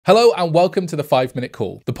Hello and welcome to the 5-Minute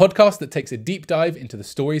Call, the podcast that takes a deep dive into the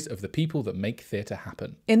stories of the people that make theatre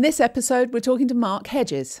happen. In this episode, we're talking to Mark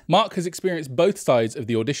Hedges. Mark has experienced both sides of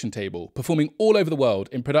the audition table, performing all over the world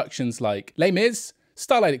in productions like Les Mis,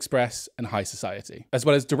 Starlight Express and High Society, as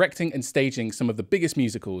well as directing and staging some of the biggest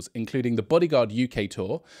musicals, including the Bodyguard UK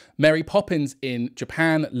tour, Mary Poppins in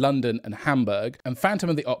Japan, London and Hamburg, and Phantom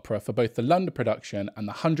of the Opera for both the London production and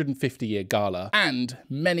the 150-year gala, and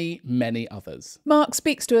many, many others. Mark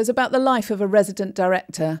speaks to us about the life of a resident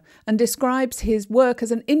director and describes his work as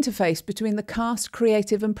an interface between the cast,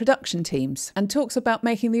 creative and production teams, and talks about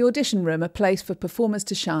making the audition room a place for performers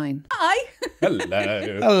to shine. Hi!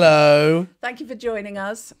 Hello. Hello. Thank you for joining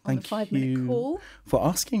us on the 5-Minute Call. For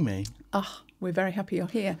asking me. Oh, we're very happy you're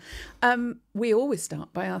here. We always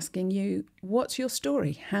start by asking you, what's your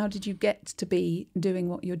story? How did you get to be doing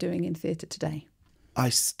what you're doing in theatre today? I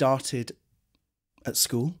started at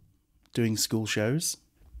school, doing school shows,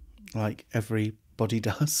 like everybody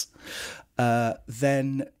does.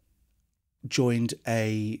 Then joined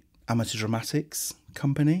a amateur dramatics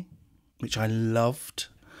company, which I loved.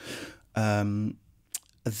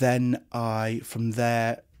 Then from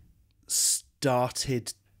there,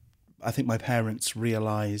 started, I think my parents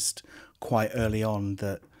realised quite early on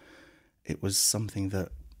that it was something that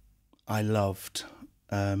I loved.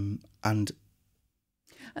 And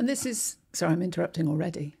this is, sorry, I'm interrupting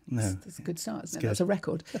already. No. That's a good start, isn't it? Good. That's a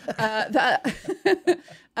record.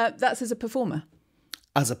 That's as a performer.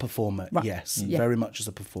 as a performer, Right. yes, Yeah. very much as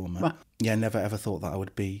a performer. Right. Yeah, never ever thought that I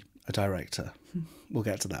would be a director. We'll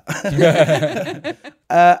get to that.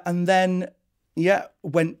 And then,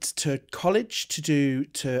 went to college to do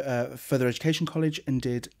further education college and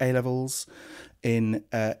did A-levels in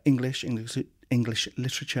English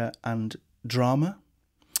literature and drama.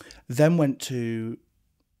 Then went to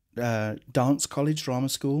dance college, drama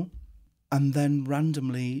school, and then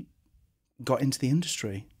randomly got into the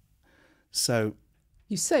industry. So...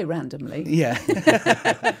 You say randomly. Yeah.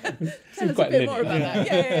 Tell us a bit more about that.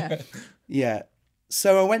 Yeah. Yeah.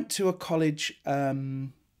 So I went to a college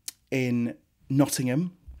in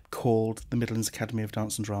Nottingham called the Midlands Academy of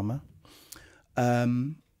Dance and Drama,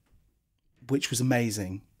 which was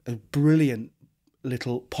amazing. A brilliant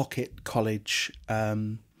little pocket college.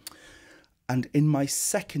 And in my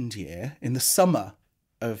second year, in the summer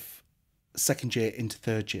of second year into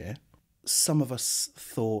third year, some of us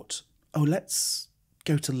thought, let's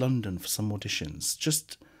go to London for some auditions,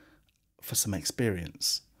 just for some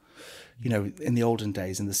experience. You know, in the olden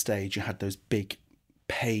days, in the stage, you had those big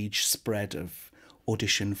page spread of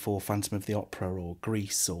audition for Phantom of the Opera or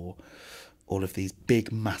Grease or all of these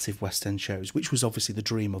big, massive West End shows, which was obviously the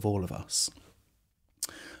dream of all of us.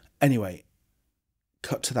 Anyway,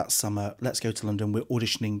 cut to that summer, let's go to London. We're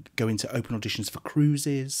auditioning, going to open auditions for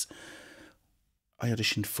cruises. I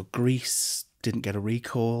auditioned for Grease, didn't get a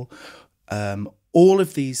recall. All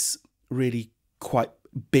of these really quite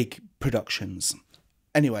big productions.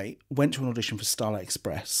 Anyway, went to an audition for Starlight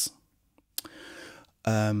Express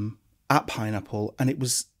at Pineapple, and it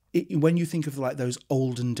was when you think of like those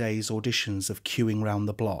olden days auditions of queuing round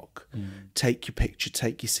the block, take your picture,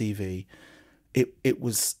 take your CV, it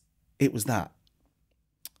was that.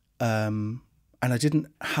 And I didn't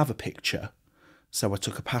have a picture, so I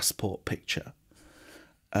took a passport picture.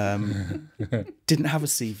 Didn't have a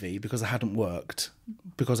CV because I hadn't worked,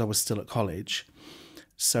 because I was still at college.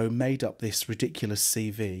 So made up this ridiculous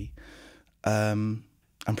CV and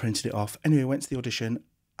printed it off. Anyway, went to the audition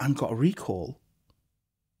and got a recall.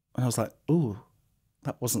 And I was like, ooh,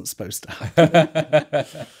 that wasn't supposed to happen.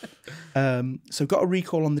 So got a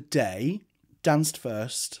recall on the day, danced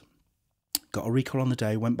first, got a recall on the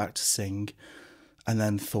day, went back to sing, and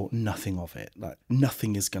then thought nothing of it. Like,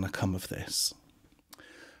 nothing is going to come of this.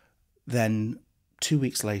 Then 2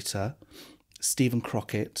 weeks later, Stephen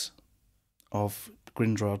Crockett of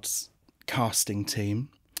Grindrod's casting team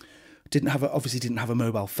obviously didn't have a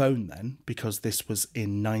mobile phone then, because this was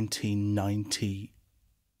in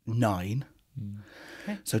 1999.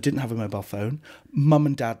 Okay. So didn't have a mobile phone. Mum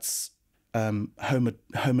and Dad's home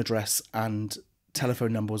address and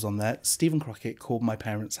telephone number was on there. Stephen Crockett called my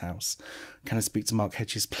parents' house. Can I speak to Mark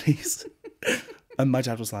Hedges, please? And my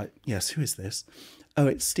dad was like, yes, who is this? Oh,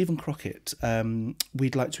 it's Stephen Crockett.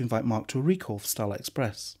 We'd like to invite Mark to a recall for Starlight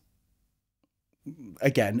Express.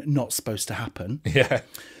 Again, not supposed to happen. Yeah.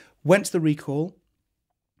 Went to the recall,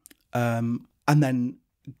 and then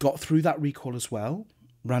got through that recall as well,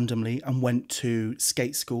 randomly, and went to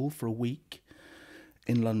skate school for a week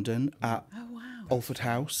in London at Alford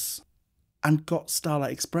House, and got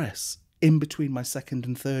Starlight Express in between my second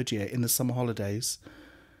and third year in the summer holidays.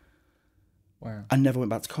 Wow. And never went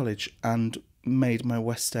back to college, and made my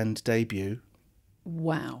West End debut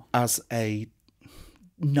Wow. as a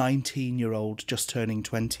 19-year-old just turning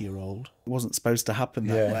 20-year-old. It wasn't supposed to happen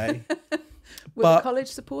that way. Were But the college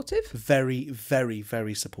supportive? very, very,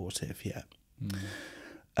 very supportive, yeah.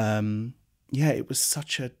 Yeah, it was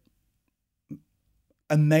such a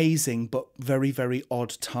amazing but very, very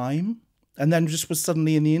odd time. And then just was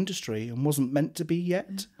suddenly in the industry and wasn't meant to be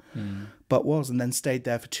yet, but was, and then stayed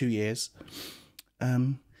there for 2 years.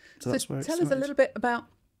 So that's where it tell us started. a little bit about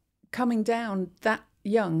coming down that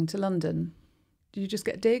young to London. Did you just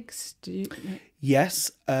get digs?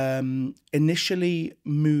 Yes. Initially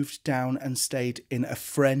moved down and stayed in a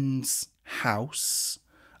friend's house.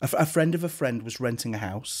 A friend of a friend was renting a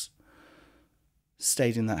house.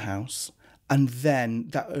 Stayed in that house. And then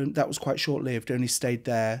that was quite short-lived. Only stayed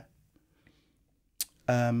there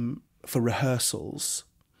for rehearsals.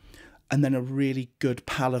 And then a really good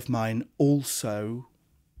pal of mine also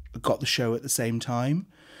got the show at the same time.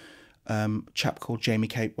 A chap called Jamie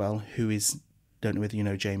Capewell, who is... don't know whether you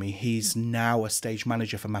know Jamie. He's now a stage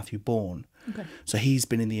manager for Matthew Bourne. Okay. So he's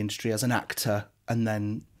been in the industry as an actor and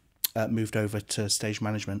then moved over to stage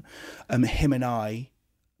management. Him and I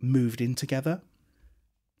moved in together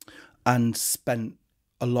and spent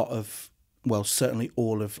a lot of, well, certainly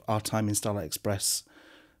all of our time in Starlight Express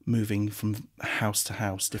moving from house to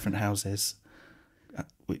house, different houses.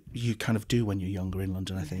 You kind of do when you're younger in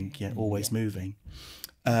London, I think. Yeah, always moving.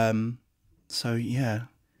 So, yeah.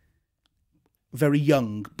 Very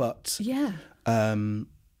young, but learned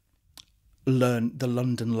the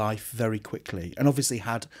London life very quickly, and obviously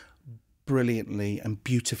had brilliantly and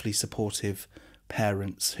beautifully supportive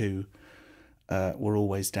parents who were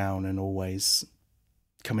always down and always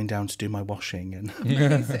coming down to do my washing and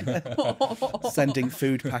sending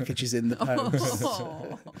food packages in the post.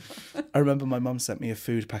 I remember my mum sent me a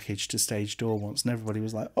food package to stage door once, and everybody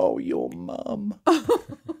was like, "Oh, your mum."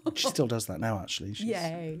 She still does that now, actually.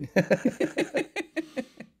 Yay.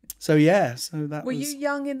 So that Were you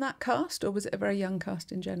young in that cast, or was it a very young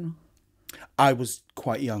cast in general? I was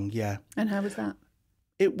quite young, yeah. And how was that?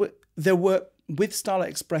 There were, with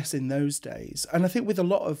Starlight Express in those days, and I think with a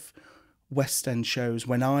lot of West End shows,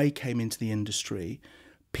 when I came into the industry,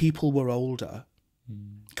 people were older.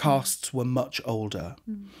 Casts were much older.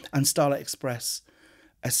 And Starlight Express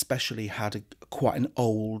especially had quite an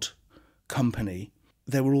old company.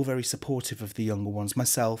 They were all very supportive of the younger ones,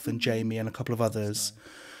 myself and Jamie and a couple of others.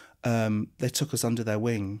 They took us under their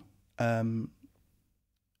wing. And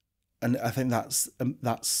I think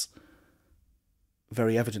that's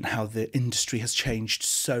very evident how the industry has changed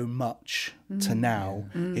so much to now.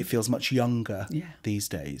 It feels much younger these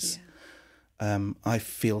days. I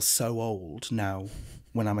feel so old now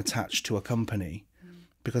when I'm attached to a company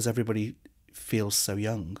because everybody feels so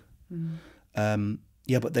young.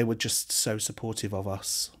 But they were just so supportive of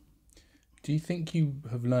us. Do you think you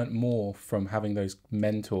have learnt more from having those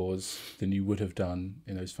mentors than you would have done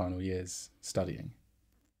in those final years studying?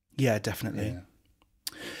 Yeah, definitely.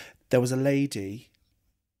 Yeah. There was a lady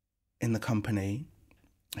in the company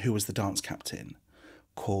who was the dance captain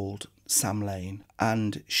called Sam Lane,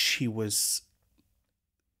 and she was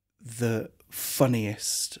the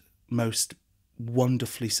funniest, most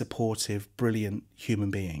wonderfully supportive, brilliant human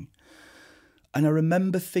being. And I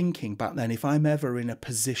remember thinking back then, if I'm ever in a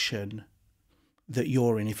position that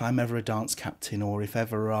you're in, if I'm ever a dance captain, or if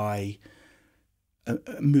ever I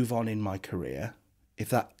move on in my career, if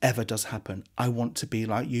that ever does happen, I want to be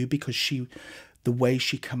like you, because the way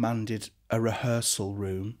she commanded a rehearsal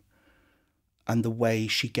room and the way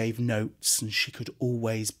she gave notes, and she could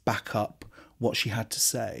always back up what she had to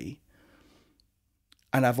say.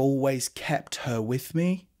 And I've always kept her with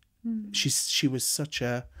me. She was such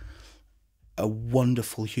a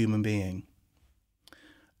wonderful human being.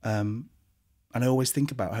 And I always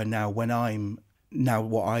think about her now what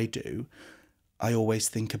I do, I always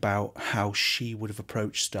think about how she would have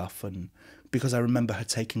approached stuff, and because I remember her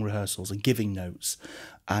taking rehearsals and giving notes,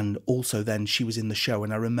 and also then she was in the show,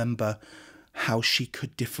 and I remember how she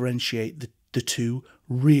could differentiate the two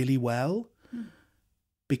really well,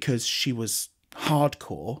 because she was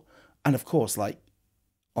hardcore and of course like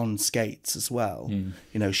on skates as well.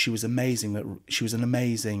 You know, she was amazing.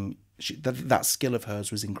 That skill of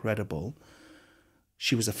hers was incredible.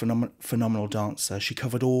 She was a phenomenal dancer. She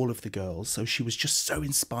covered all of the girls, so she was just so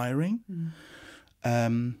inspiring.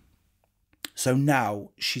 So now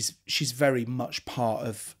she's very much part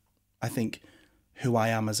of, I think, who I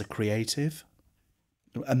am as a creative.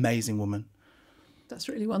 Amazing woman. That's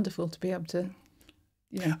really wonderful to be able to,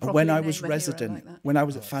 when I was resident, when I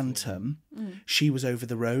was at Phantom, she was over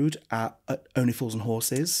the road at Only Fools and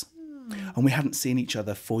Horses. And we hadn't seen each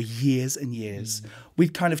other for years and years.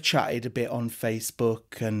 We'd kind of chatted a bit on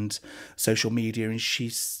Facebook and social media, and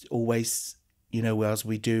she's always, you know, as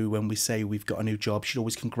we do when we say we've got a new job, she'd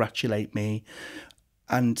always congratulate me.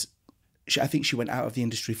 And I think she went out of the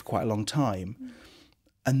industry for quite a long time.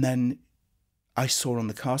 And then I saw on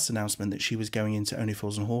the cast announcement that she was going into Only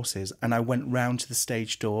Fools and Horses, and I went round to the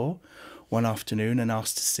stage door one afternoon and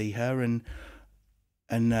asked to see her, and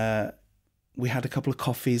we had a couple of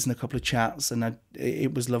coffees and a couple of chats, and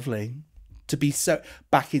it was lovely to be so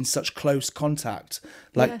back in such close contact,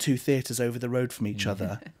 like two theatres over the road from each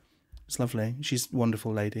other. It's lovely. She's a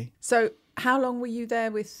wonderful lady. So how long were you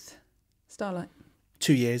there with Starlight?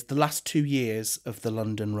 2 years, the last 2 years of the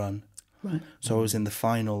London run. Right. So I was in the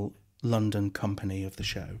final London company of the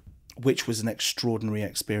show, which was an extraordinary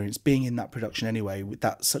experience. Being in that production anyway, with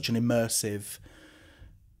that such an immersive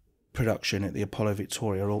production at the Apollo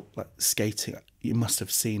Victoria, or like skating. You must have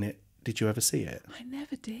seen it. Did you ever see it? I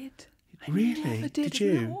never did. Really? I never did. Did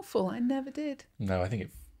you? Isn't that awful? I never did. No, I think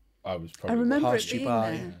I was probably... I remember it Passed you being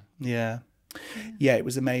by. there. Yeah, it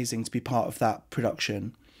was amazing to be part of that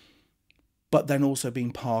production, but then also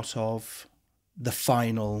being part of the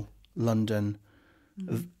final London,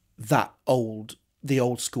 the old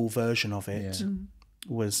school version of it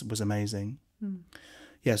was amazing.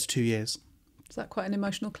 Yes, 2 years. Is that quite an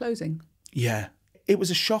emotional closing? Yeah, it was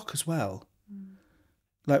a shock as well.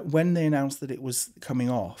 Like when they announced that it was coming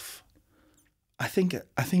off, I think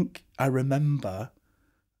I remember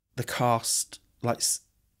the cast like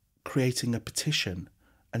creating a petition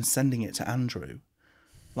and sending it to Andrew,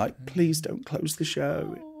 like, please don't close the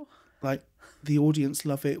show. Oh. Like, the audience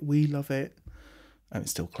love it, we love it. And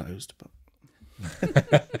it's still closed, but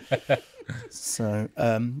so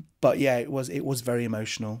but yeah, it was very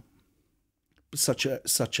emotional. Such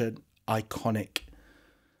an iconic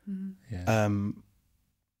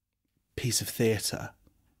piece of theatre.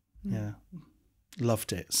 Yeah.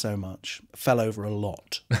 Loved it so much. Fell over a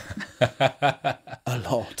lot. A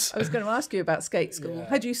lot. I was going to ask you about skate school. Yeah.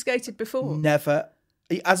 Had you skated before? Never.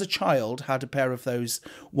 As a child, had a pair of those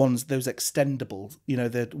ones, those extendable, you know,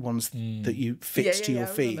 the ones that you fix to your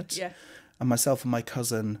feet. Yeah. And myself and my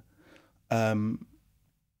cousin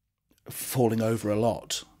falling over a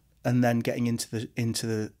lot, and then getting into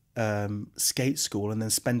the skate school, and then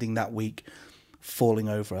spending that week falling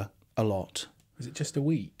over a lot. Was it just a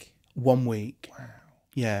week? 1 week. Wow.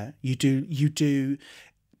 Yeah, you do.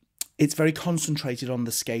 It's very concentrated on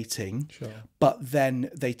the skating, sure. But then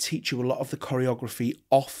they teach you a lot of the choreography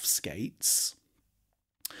off skates.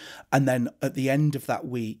 And then at the end of that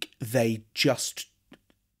week, they just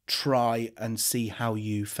try and see how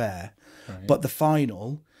you fare. Right. But the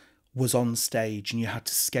final was on stage and you had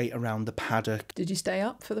to skate around the paddock. Did you stay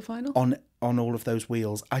up for the final? On all of those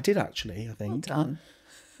wheels. I did actually, I think. Well done.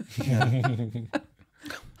 Yeah.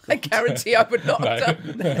 I guarantee I would not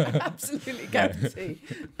have done. Absolutely guarantee.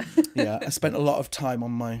 Yeah, I spent a lot of time on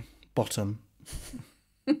my bottom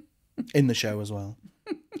in the show as well.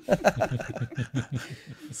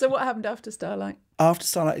 So what happened after Starlight? After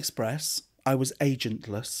Starlight Express, I was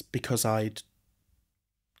agentless because I'd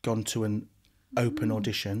gone to an open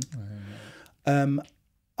audition.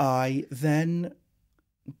 I then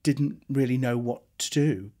didn't really know what to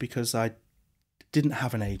do because I didn't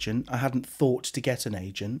have an agent. I hadn't thought to get an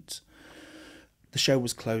agent. The show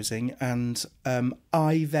was closing, and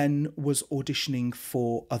I then was auditioning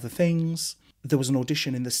for other things. There was an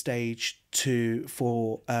audition in the stage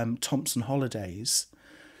for Thompson Holidays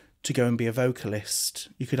to go and be a vocalist.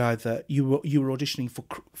 You could either you were auditioning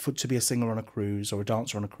for to be a singer on a cruise, or a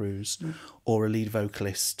dancer on a cruise, or a lead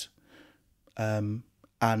vocalist.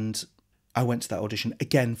 And I went to that audition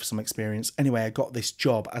again for some experience. Anyway, I got this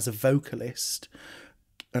job as a vocalist,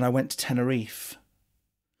 and I went to Tenerife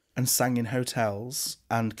and sang in hotels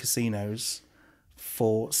and casinos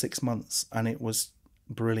for 6 months, and it was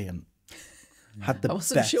brilliant. Had the I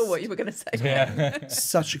wasn't sure what you were going to say. Yeah.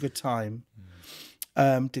 Such a good time.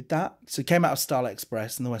 Did that. So came out of Starlight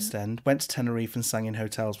Express in the West End, went to Tenerife and sang in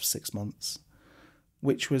hotels for 6 months,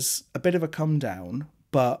 which was a bit of a come down,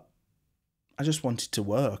 but I just wanted to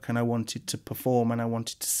work and I wanted to perform and I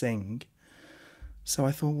wanted to sing. So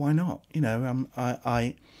I thought, why not? You know,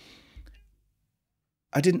 I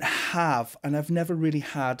didn't have, and I've never really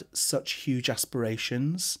had such huge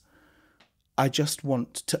aspirations. I just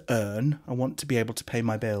want to earn. I want to be able to pay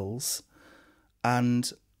my bills.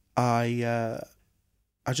 And I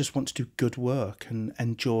just want to do good work and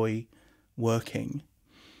enjoy working.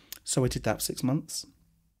 So I did that for 6 months.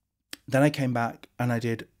 Then I came back and I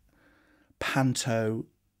did Panto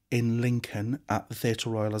in Lincoln at the Theatre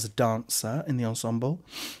Royal as a dancer in the ensemble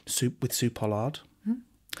with Sue Pollard.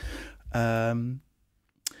 And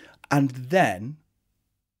then,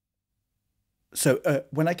 so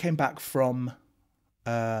when I came back from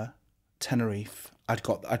Tenerife,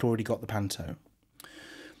 I'd already got the panto.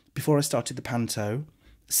 Before I started the panto,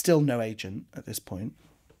 still no agent at this point,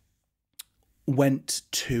 went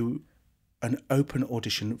to an open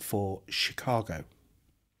audition for Chicago.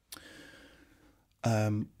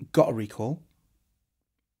 Got a recall.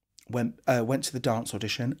 Went to the dance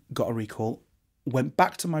audition, got a recall. Went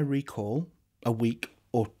back to my recall a week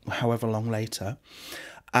or however long later,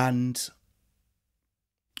 and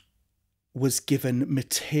was given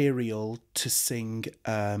material to sing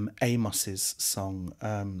Amos's song,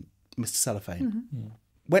 Mr. Cellophane. Mm-hmm.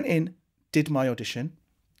 Went in, did my audition,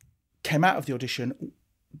 came out of the audition,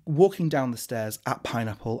 walking down the stairs at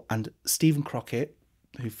Pineapple, and Stephen Crockett,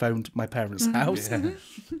 who phoned my parents' house,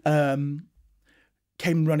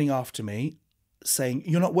 came running after me saying,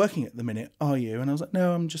 "You're not working at the minute, are you?" And I was like,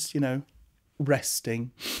 "No, I'm just,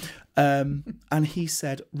 resting." And he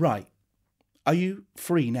said, "Right, are you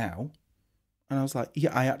free now?" And I was like,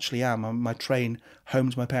 "Yeah, I actually am. My train home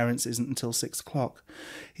to my parents isn't until 6 o'clock."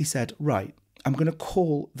 He said, "Right, I'm going to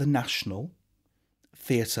call the National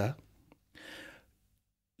Theatre.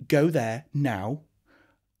 Go there now.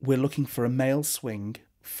 We're looking for a male swing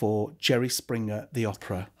for Jerry Springer, the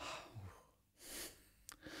opera."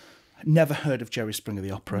 Never heard of Jerry Springer, the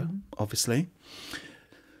opera, obviously. I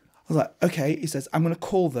was like, "Okay." He says, "I'm going to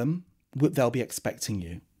call them. They'll be expecting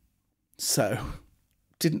you." So,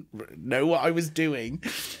 didn't know what I was doing.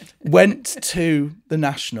 Went to the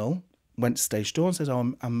National, went to stage door and said,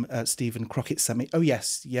 "Oh, I'm Stephen Crockett sent me." "Oh,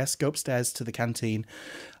 yes, go upstairs to the canteen."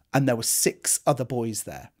 And there were 6 other boys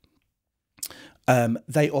there.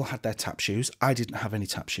 They all had their tap shoes. I didn't have any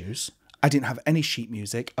tap shoes. I didn't have any sheet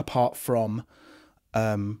music apart from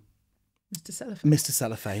Mr.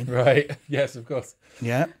 Cellophane. Right. Yes, of course.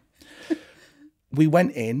 Yeah. We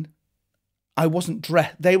went in. I wasn't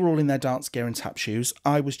dressed. They were all in their dance gear and tap shoes.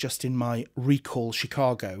 I was just in my Recall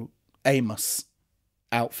Chicago Amos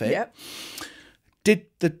outfit. Yep. Did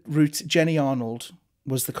the route. Jenny Arnold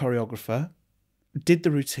was the choreographer. Did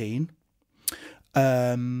the routine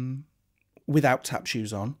without tap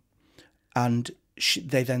shoes on. And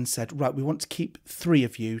they then said, "Right, we want to keep 3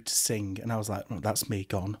 of you to sing." And I was like, "Oh, that's me,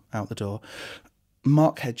 gone out the door."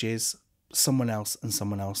 Mark Hedges, someone else, and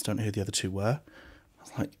someone else. Don't know who the other 2 were. I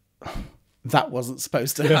was like, oh, that wasn't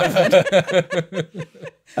supposed to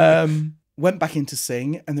happen. Went back in to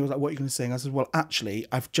sing, and they were like, "What are you going to sing?" I said, "Well, actually,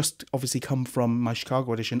 I've just obviously come from my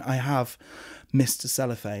Chicago audition. I have Mr.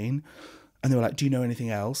 Cellophane." And they were like, "Do you know anything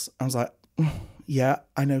else?" I was like, oh, "Yeah,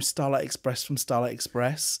 I know Starlight Express from Starlight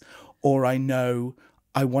Express, or I know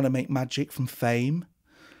I Want to Make Magic from Fame."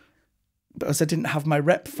 Because I didn't have my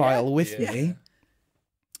rep file with me.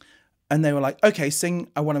 And they were like, "Okay, sing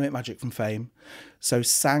I Want to Make Magic from Fame." So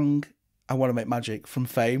sang I Want to Make Magic from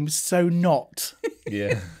Fame. So not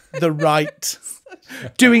the right,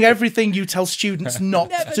 doing everything you tell students not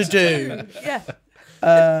to do. Yeah.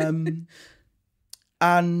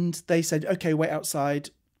 And they said, "Okay, wait outside."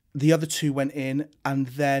 The other 2 went in, and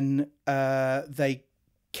then they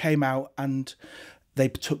came out and they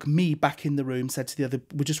took me back in the room, said to the other,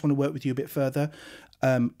 "We just want to work with you a bit further."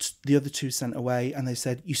 The other 2 sent away, and they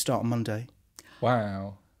said, "You start on Monday."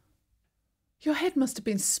 Wow. Your head must have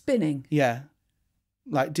been spinning. Yeah.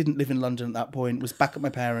 Like, didn't live in London at that point, was back at my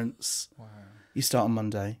parents'. Wow. "You start on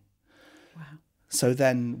Monday." Wow. So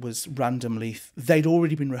then was randomly, they'd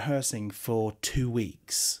already been rehearsing for 2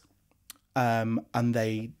 weeks, and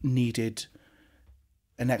they needed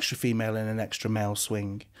an extra female and an extra male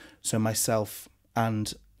swing. So myself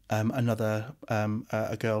and another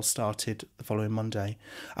a girl started the following Monday,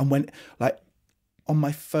 and went like on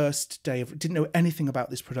my first day of, didn't know anything about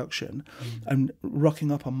this production, and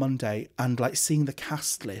rocking up on Monday and like seeing the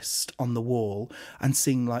cast list on the wall and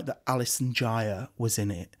seeing like that Alison Jaya was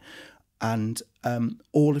in it, and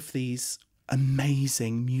all of these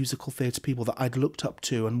amazing musical theatre people that I'd looked up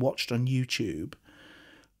to and watched on YouTube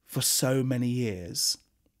for so many years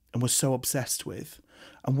and was so obsessed with,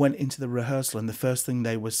 and went into the rehearsal, and the first thing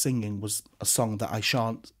they were singing was a song that I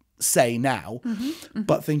shan't say now,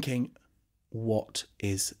 but thinking, what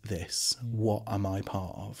is this? What am I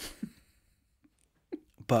part of?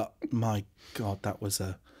 But my God, that was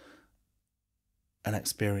an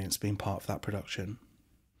experience being part of that production.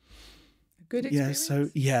 Good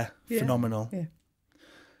experience. Phenomenal. Yeah.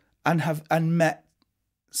 And met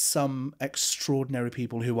some extraordinary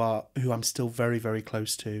people who I'm still very, very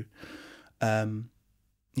close to. But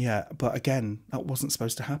again, that wasn't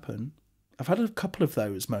supposed to happen. I've had a couple of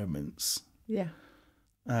those moments. Yeah.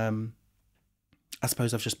 I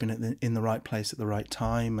suppose I've just been in the right place at the right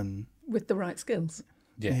time, and With the right skills.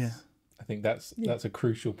 Yes. Yeah. I think that's a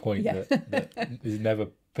crucial point Yeah. that is never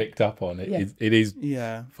picked up on. Yeah. It is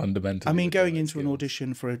Yeah. fundamental. I mean, going into an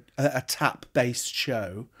audition for a tap-based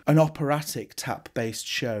show, an operatic tap-based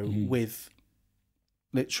show with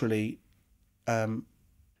literally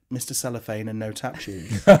Mr. Cellophane and no tap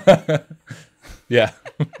shoes. Yeah.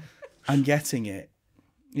 And getting it.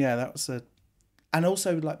 Yeah, that was and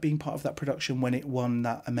also like being part of that production when it won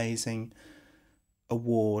that amazing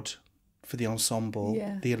award for the ensemble,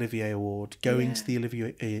 the Olivier Award, going to the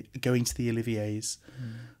Olivier's,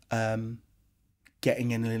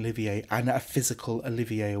 getting an Olivier and a physical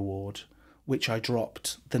Olivier Award, which I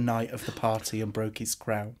dropped the night of the party and broke his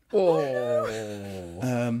crown. Oh.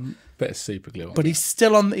 Bit of super glue on. But he's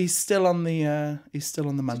still on the mantelpiece.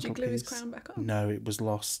 Did you glue his crown back on? No, it was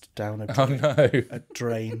lost down a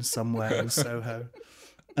drain somewhere in Soho.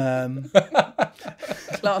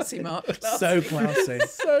 Classy, Mark. Classy. So classy.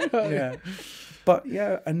 Yeah. But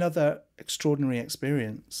yeah, another extraordinary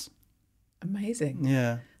experience. Amazing.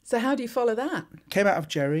 Yeah. So how do you follow that? Came out of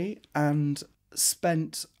Jerry and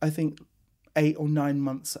spent, I think, 8 or 9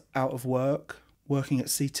 months out of work, working at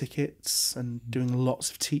Sea Tickets and doing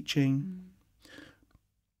lots of teaching.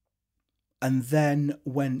 And then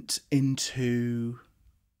went into,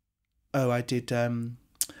 I did The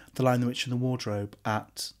Lion, the Witch and the Wardrobe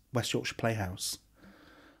at West Yorkshire Playhouse.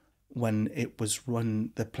 When it was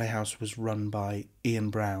run, the Playhouse was run by Ian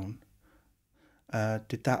Brown.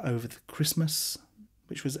 Did that over the Christmas,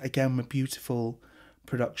 which was again a beautiful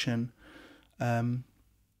production. And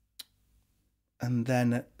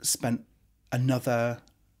then spent I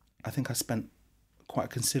think I spent quite a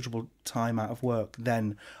considerable time out of work.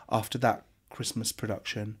 Then after that Christmas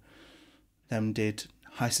production, then did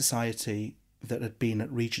High Society that had been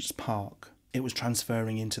at Regent's Park. It was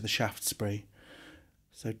transferring into the Shaftesbury.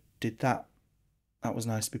 So did that. That was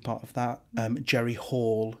nice to be part of that. Jerry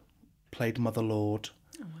Hall played Mother Lord.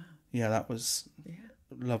 Oh, wow. Yeah, that was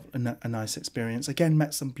a nice experience. Again,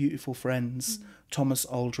 met some beautiful friends. Thomas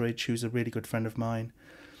Aldridge, who's a really good friend of mine.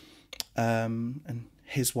 And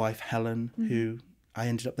his wife, Helen, who I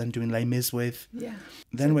ended up then doing Les Mis with. Yeah.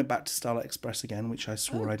 Then went back to Starlight Express again, which I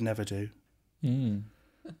swore I'd never do.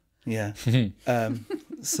 Yeah.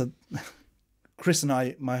 So Chris and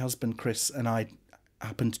I, my husband Chris and I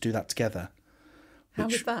happened to do that together. How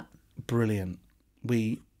was that? Brilliant.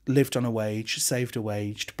 We lived on a wage, saved a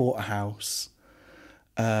wage, bought a house,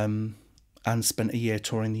 and spent a year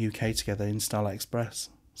touring the UK together in Starlight Express.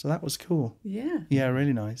 So that was cool. Yeah. Yeah,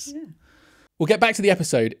 really nice. Yeah. We'll get back to the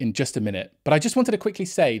episode in just a minute, but I just wanted to quickly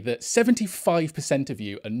say that 75% of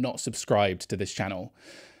you are not subscribed to this channel.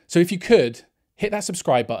 So if you could, hit that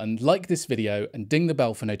subscribe button, like this video, and ding the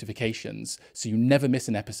bell for notifications so you never miss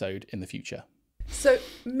an episode in the future. So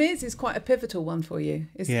Miz is quite a pivotal one for you.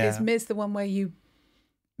 Is Miz the one where you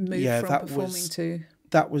moved from performing to...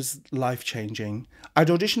 That was life-changing. I'd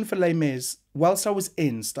auditioned for Les Mis whilst I was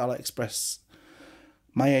in Starlight Express.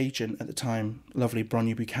 My agent at the time, lovely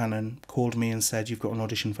Bronya Buchanan, called me and said, "You've got an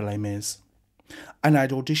audition for Les Mis." And I'd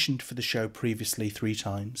auditioned for the show previously 3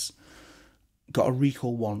 times. Got a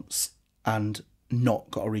recall once and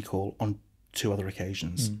not got a recall on 2 other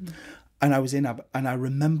occasions. And I was and I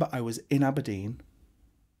remember I was in Aberdeen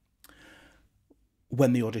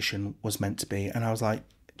when the audition was meant to be, and I was like,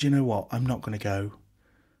 "Do you know what? I'm not going to go.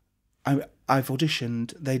 I've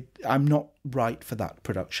auditioned. I'm not right for that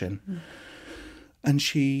production." And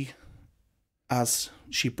she, as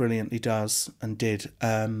she brilliantly does and did,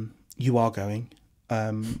 "You are going.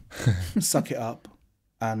 Suck it up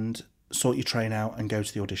and sort your train out and go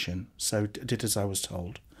to the audition." So did as I was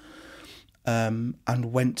told.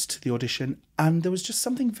 And went to the audition. And there was just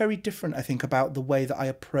something very different, I think, about the way that I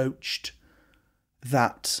approached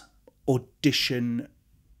that audition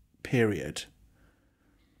period.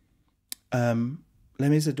 Les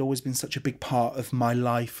Mis had always been such a big part of my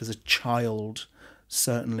life as a child,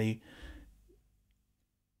 certainly,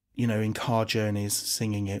 you know, in car journeys,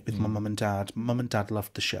 singing it with my mum and dad. Mum and dad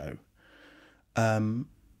loved the show. And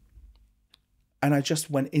I just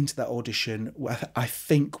went into that audition, I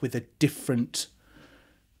think, with a different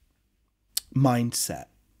mindset.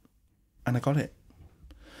 And I got it.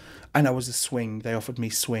 And I was a swing. They offered me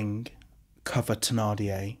swing, cover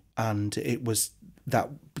Thénardier. And it was that,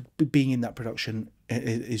 being in that production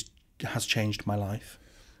has changed my life.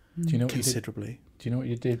 Do you know considerably. Do you know what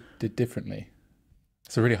you did differently?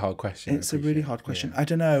 It's a really hard question. It's a really hard question. Yeah. I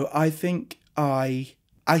don't know. I think I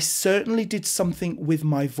certainly did something with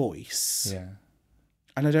my voice. Yeah.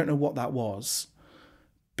 And I don't know what that was,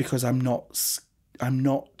 because I'm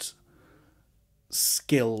not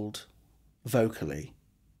skilled vocally.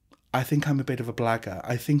 I think I'm a bit of a blagger.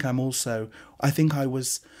 I think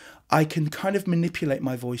I can kind of manipulate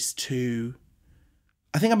my voice to,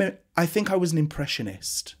 I think I was an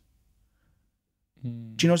impressionist. Do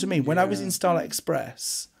you know what I mean? When I was in Starlight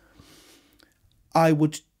Express, I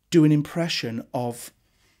would do an impression of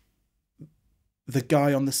the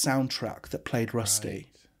guy on the soundtrack that played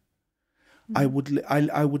Rusty. Right.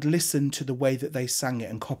 I would listen to the way that they sang it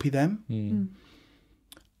and copy them.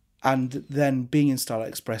 And then being in Starlight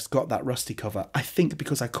Express, got that Rusty cover. I think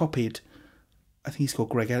because I think he's called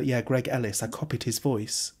Greg Ellis. I copied his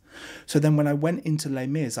voice. So then when I went into Les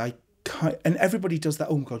Mis, and everybody does that,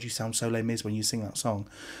 oh my God, you sound so Les Mis when you sing that song.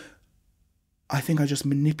 I think I just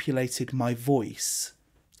manipulated my voice.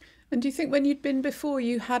 And do you think when you'd been before,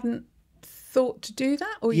 you hadn't thought to do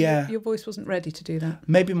that? Or your voice wasn't ready to do that?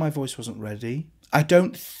 Maybe my voice wasn't ready. I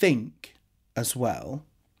don't think, as well,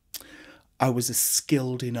 I was a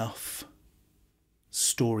skilled enough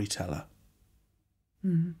storyteller.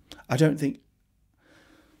 Mm-hmm. I don't think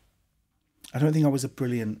I was a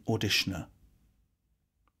brilliant auditioner.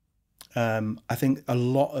 I think a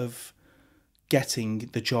lot of getting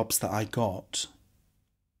the jobs that I got,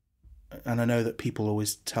 and I know that people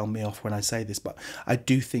always tell me off when I say this, but I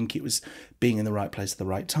do think it was being in the right place at the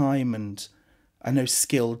right time. And I know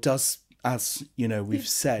skill does, as you know, we've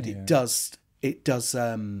said, it does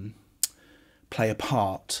play a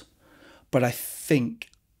part. But I think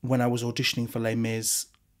when I was auditioning for Les Mis,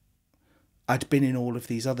 I'd been in all of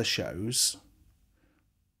these other shows.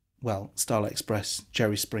 Well, Starlight Express,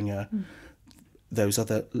 Jerry Springer, those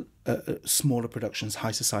other smaller productions,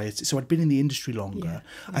 High Society. So I'd been in the industry longer. Yeah.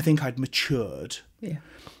 I think I'd matured. Yeah.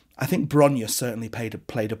 I think Bronya certainly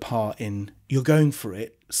played a part in, you're going for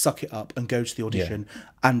it, suck it up and go to the audition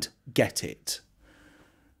and get it.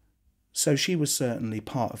 So she was certainly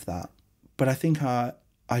part of that. But I think I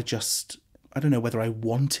don't know whether I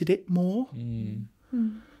wanted it more,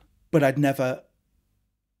 but I'd never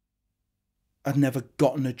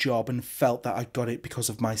gotten a job and felt that I got it because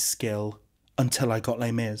of my skill until I got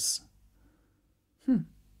Les Mis.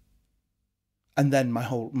 And then my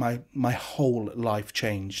whole life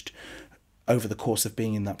changed over the course of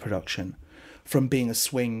being in that production. From being a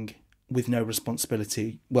swing with no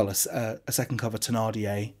responsibility, well, a second cover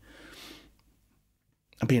Thénardier,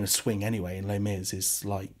 and being a swing anyway in Les Mis is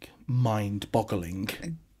like mind-boggling.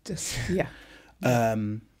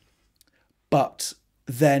 But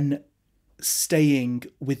then staying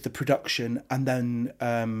with the production, and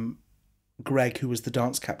then Greg, who was the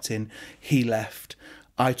dance captain, he left.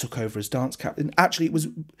 I took over as dance captain. Actually, it was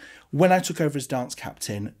when I took over as dance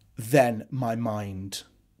captain, then my mind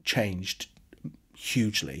changed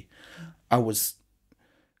hugely. I was,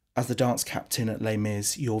 as the dance captain at Les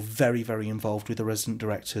Mis, you're very, very involved with the resident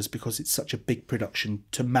directors because it's such a big production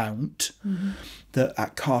to mount that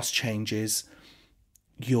at cast changes,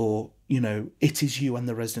 it is you and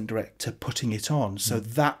the resident director putting it on. So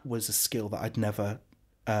that was a skill that I'd never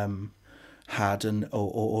had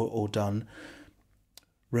or done.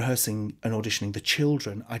 Rehearsing and auditioning the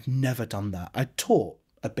children, I'd never done that. I'd taught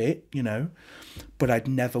a bit, but I'd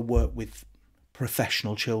never worked with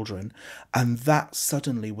professional children. And that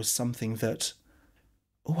suddenly was something that,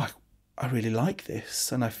 I really like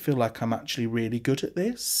this. And I feel like I'm actually really good at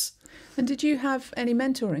this. And did you have any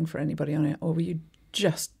mentoring for anybody on it, or were you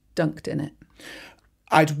just dunked in it?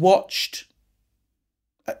 I'd watched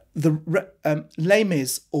Les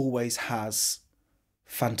Mis always has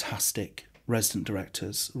fantastic resident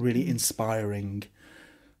directors, really inspiring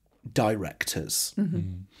directors.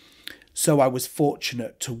 So I was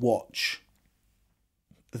fortunate to watch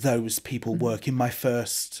those people work in my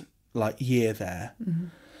first year there.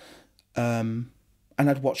 And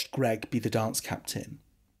I'd watched Greg be the dance captain.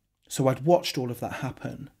 So I'd watched all of that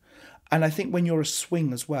happen. And I think when you're a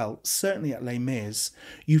swing as well, certainly at Les Mis,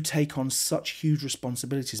 you take on such huge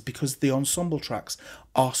responsibilities because the ensemble tracks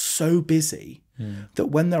are so busy that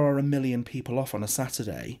when there are 1 million people off on a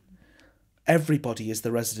Saturday, everybody is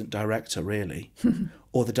the resident director, really,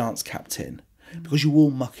 or the dance captain, because you all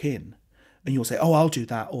muck in and you'll say, oh, I'll do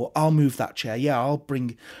that, or I'll move that chair. Yeah, I'll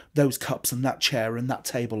bring those cups and that chair and that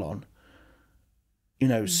table on.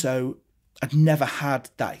 So I'd never had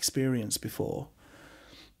that experience before.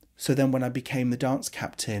 So then when I became the dance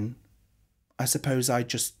captain, I suppose I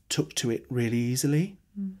just took to it really easily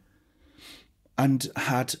and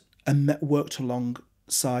had worked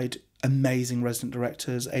alongside amazing resident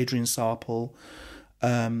directors, Adrian Sarple,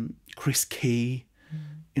 Chris Key,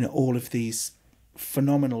 all of these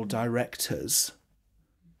phenomenal directors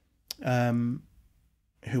who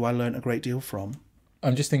I learnt a great deal from.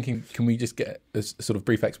 I'm just thinking, can we just get a sort of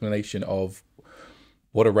brief explanation of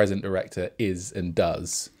what a resident director is and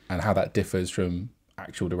does, and how that differs from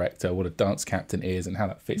actual director, what a dance captain is, and how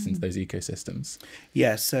that fits into those ecosystems.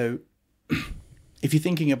 Yeah, so if you're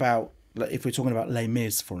thinking about, like, if we're talking about Les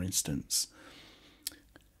Mis, for instance,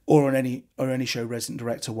 or on any show resident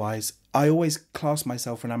director wise, I always class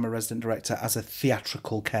myself when I'm a resident director as a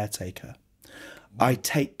theatrical caretaker. I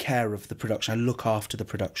take care of the production. I look after the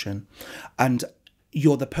production, and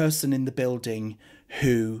you're the person in the building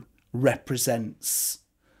who represents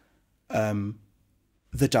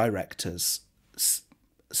the directors.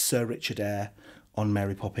 Sir Richard Eyre on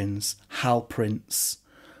Mary Poppins, Hal Prince,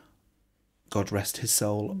 God rest his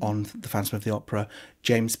soul, on The Phantom of the Opera,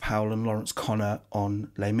 James Powell and Lawrence Connor on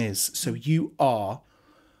Les Mis. So you are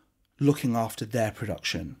looking after their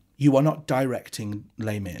production. You are not directing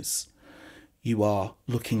Les Mis. You are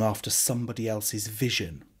looking after somebody else's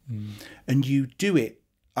vision. And you do it.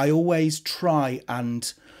 I always try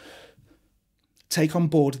and take on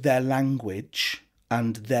board their language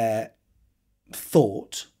and their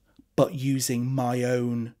thought, but using my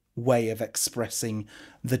own way of expressing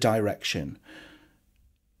the direction.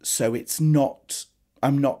 So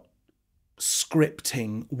I'm not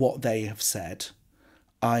scripting what they have said.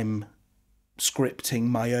 I'm using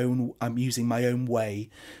my own way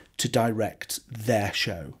to direct their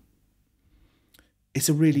show. It's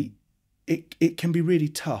it can be really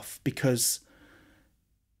tough because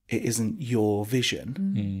it isn't your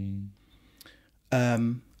vision.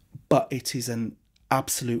 But it is an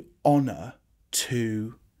absolute honour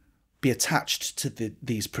to be attached to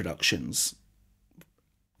these productions,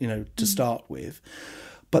 to start with,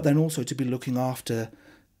 but then also to be looking after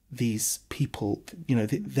these people,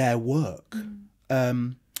 their work.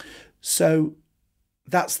 So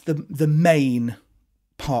that's the main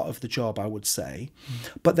part of the job, I would say.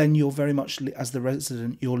 But then you're very much, as the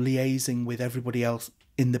resident, you're liaising with everybody else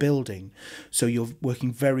in the building. So you're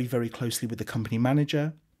working very, very closely with the company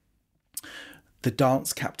manager, the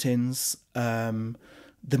dance captains,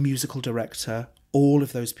 the musical director, all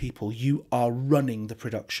of those people. You are running the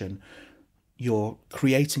production. You're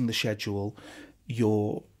creating the schedule.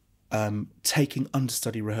 You're taking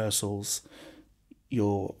understudy rehearsals.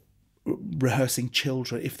 You're rehearsing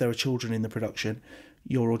children. If there are children in the production,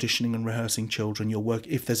 you're auditioning and rehearsing children.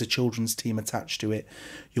 If there's a children's team attached to it,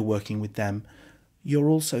 you're working with them. You're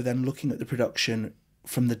also then looking at the production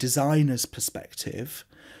from the designer's perspective.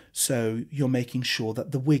 So you're making sure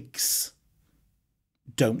that the wigs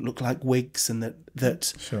don't look like wigs, and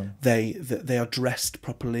that Sure. they are dressed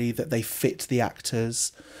properly, that they fit the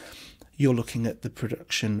actors. You're looking at the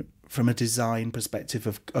production from a design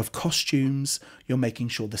perspective of costumes. You're making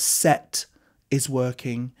sure the set is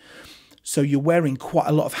working. So you're wearing quite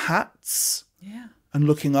a lot of hats. Yeah. And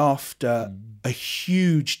looking after a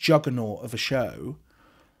huge juggernaut of a show,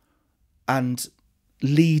 and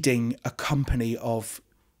leading a company of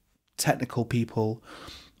technical people,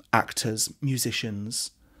 actors,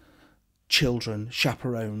 musicians, children,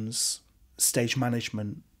 chaperones, stage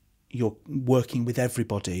management. You're working with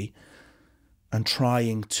everybody and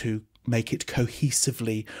trying to make it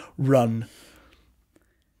cohesively run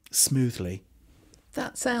smoothly.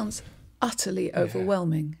 That sounds utterly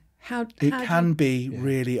overwhelming. It can be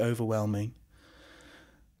really overwhelming.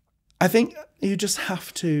 I think you just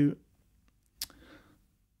have to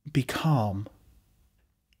be calm.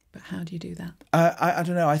 But how do you do that? I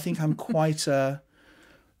don't know. I think I'm quite on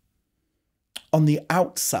the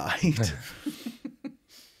outside.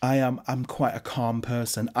 I'm quite a calm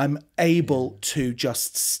person. I'm able to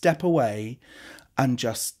just step away and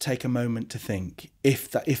just take a moment to think,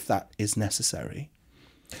 if that is necessary.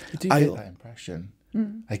 I do get that impression.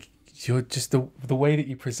 Like, you're just the way that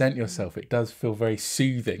you present yourself, it does feel very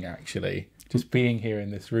soothing, actually. Just being here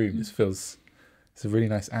in this room, it's a really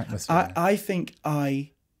nice atmosphere. I think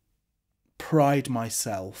I pride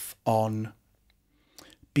myself on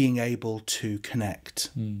being able to connect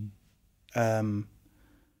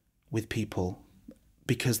with people,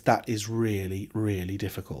 because that is really, really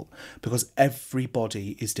difficult, because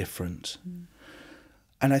everybody is different.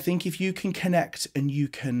 And I think if you can connect and you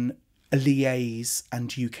can liaise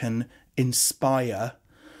and you can inspire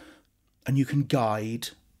and you can guide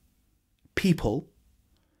people,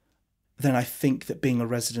 then I think that being a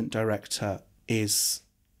resident director is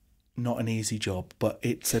not an easy job, but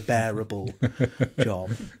it's a bearable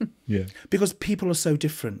job. Yeah. Because people are so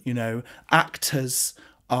different, Actors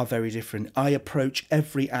are very different. I approach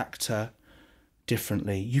every actor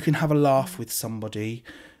differently. You can have a laugh with somebody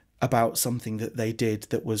about something that they did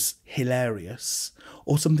that was hilarious,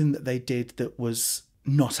 or something that they did that was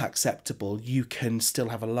not acceptable. You can still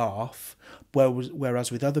have a laugh.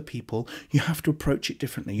 Whereas with other people, you have to approach it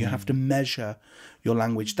differently. You have to measure your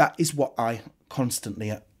language. That is what I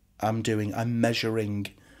constantly I'm doing. I'm measuring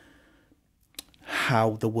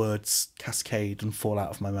how the words cascade and fall out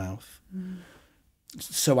of my mouth.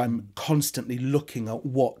 So I'm constantly looking at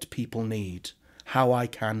what people need, how I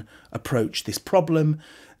can approach this problem,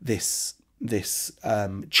 this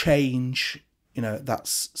change. You know,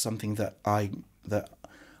 that's something that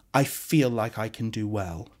I feel like I can do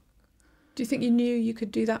well. Do you think you knew you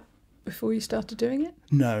could do that before you started doing it?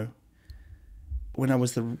 No. When I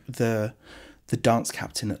was the dance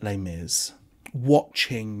captain at Les Mis,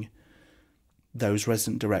 watching those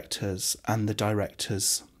resident directors and the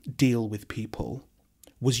directors deal with people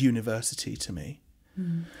was university to me.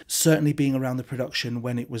 Certainly being around the production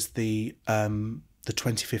when it was the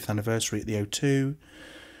 25th anniversary at the O2,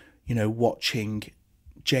 you know, watching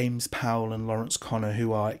James Powell and Lawrence Connor,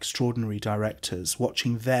 who are extraordinary directors,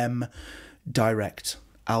 watching them direct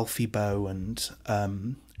Alfie Boe and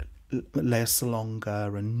Lea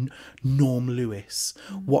Salonga and Norm Lewis,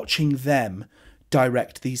 watching them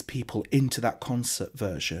direct these people into that concert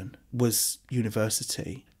version was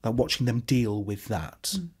university. Like watching them deal with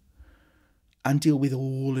that and deal with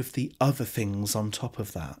all of the other things on top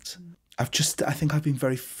of that. I think I've been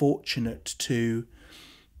very fortunate to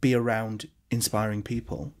be around inspiring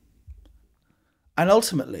people. And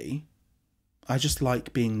ultimately, I just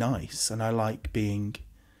like being nice and I like being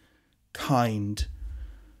kind.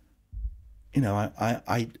 You know,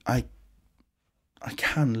 I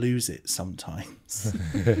can lose it sometimes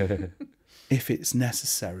if it's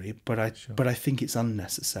necessary, but I think it's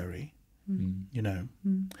unnecessary. You know,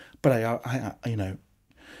 but I you know,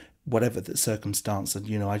 whatever the circumstance, and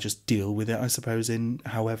you know, I just deal with it, I suppose, in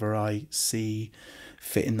however I see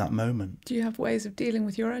fit in that moment. Do you have ways of dealing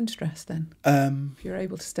with your own stress then? If you're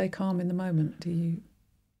able to stay calm in the moment, do you?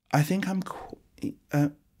 I think I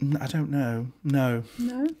don't know. No.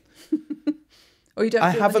 No. Or you don't.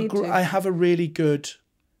 I have a really good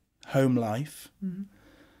home life.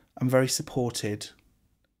 I'm very supported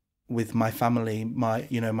with my family, my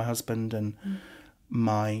husband and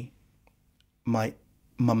my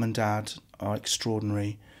mum and dad are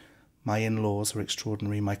extraordinary. My in-laws are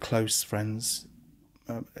extraordinary. My close friends,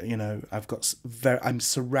 you know, I'm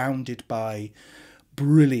surrounded by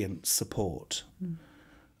brilliant support.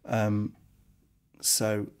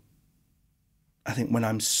 So I think when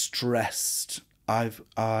I'm stressed, I've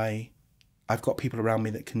got people around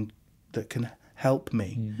me that can help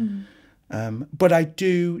me. But I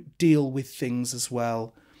do deal with things as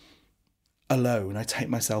well alone. I take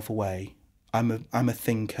myself away. I'm a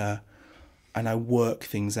thinker and I work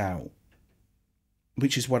things out,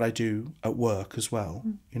 which is what I do at work as well.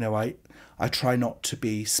 You know, I try not to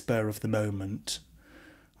be spur of the moment.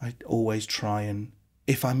 I always try, and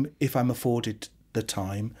if I'm afforded the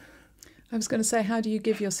time. I was going to say, how do you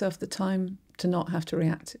give yourself the time to not have to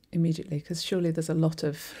react immediately? Because surely there's a lot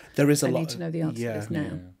of... There is a I lot. need to know the answer to this now.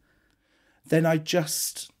 Yeah. Then I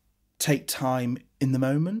just take time in the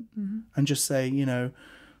moment and just say, you know,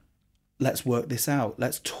 let's work this out.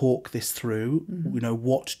 Let's talk this through. You know,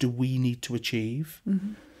 what do we need to achieve?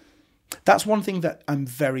 That's one thing that I'm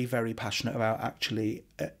very, very passionate about, actually,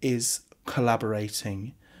 is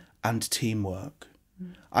collaborating and teamwork.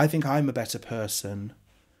 I think I'm a better person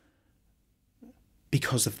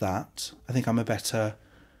because of that. I think I'm a better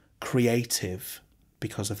creative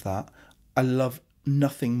because of that. I love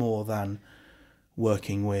nothing more than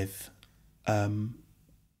working with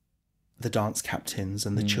the dance captains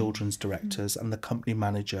and the children's directors and the company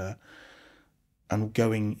manager, and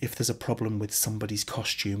going, if there's a problem with somebody's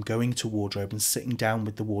costume, going to wardrobe and sitting down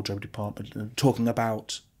with the wardrobe department and talking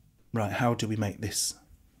about, right, how do we make this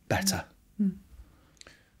better?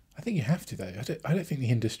 I think you have to, though. I don't think the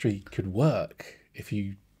industry could work if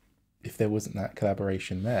there wasn't that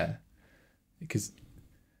collaboration there, because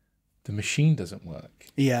the machine doesn't work.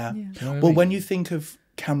 Yeah. You know what I Well, mean? when you think of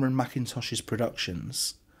Cameron Mackintosh's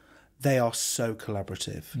productions, they are so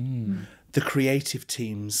collaborative. The creative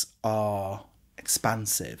teams are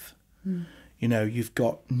expansive. You know, you've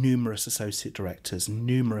got numerous associate directors,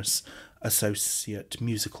 numerous associate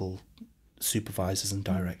musical supervisors and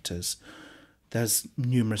directors. There's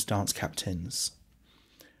numerous dance captains,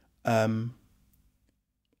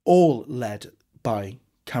 all led by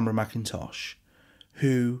Cameron Mackintosh,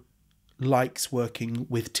 who likes working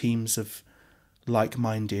with teams of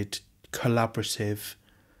like-minded, collaborative,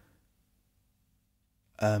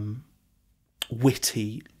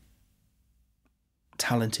 witty,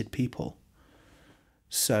 talented people.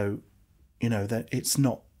 So, you know, that it's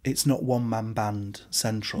not one-man band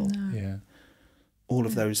central. No. Yeah. All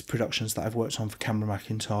of those productions that I've worked on for Cameron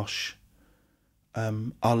Mackintosh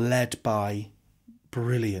are led by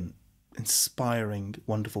brilliant, inspiring,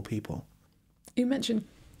 wonderful people. You mentioned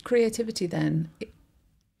creativity then,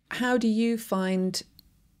 how do you find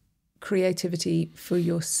creativity for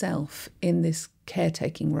yourself in this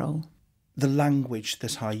caretaking role? The language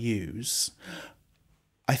that I use,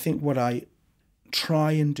 I think what I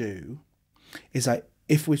try and do is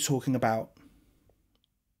if we're talking about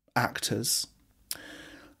actors,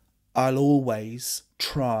 I'll always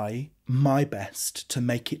try my best to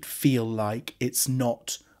make it feel like it's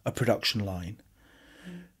not a production line.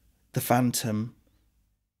 The Phantom,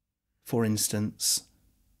 for instance,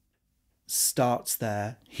 starts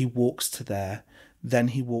there, he walks to there, then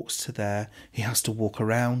he walks to there, he has to walk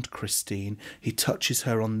around Christine, he touches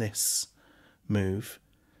her on this move.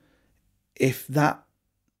 If that's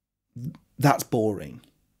boring,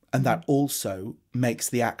 and that also makes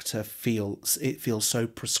the actor feel so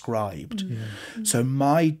prescribed. So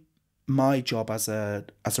my job as a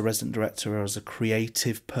resident director or as a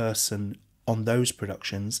creative person on those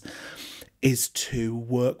productions is to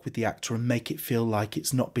work with the actor and make it feel like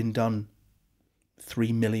it's not been done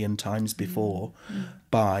 3 million times before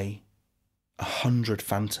by 100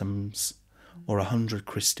 Phantoms or 100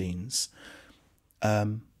 Christines.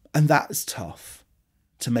 And that's tough,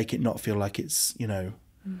 to make it not feel like it's,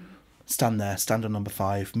 stand there, stand on number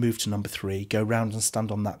 5, move to number 3, go round and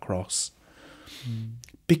stand on that cross.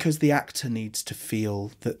 Because the actor needs to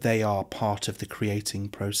feel that they are part of the creating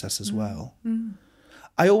process as well.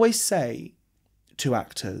 I always say to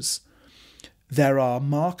actors, there are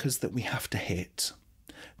markers that we have to hit.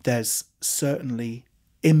 There's certainly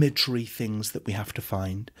imagery things that we have to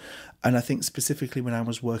find. And I think specifically when I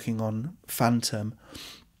was working on Phantom,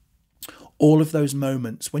 all of those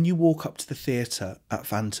moments, when you walk up to the theatre at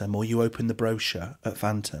Phantom or you open the brochure at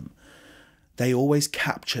Phantom, they always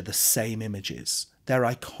capture the same images. They're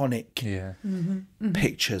iconic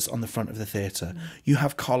pictures on the front of the theatre. You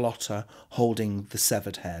have Carlotta holding the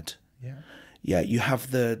severed head. You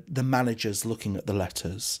have the managers looking at the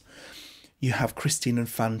letters. You have Christine and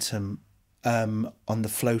Phantom on the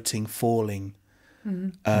floating, falling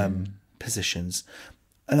positions.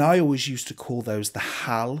 And I always used to call those the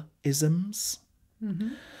Hal-isms.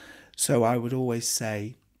 So I would always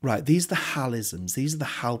say, right, these are the Hal-isms. These are the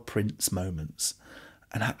Hal Prince moments.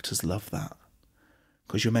 And actors love that,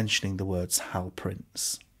 because you're mentioning the words Hal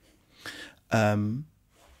Prince.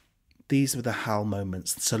 These were the Hal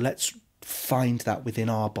moments. So let's find that within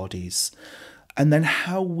our bodies. And then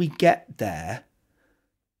how we get there,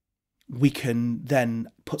 we can then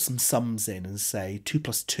put some sums in and say 2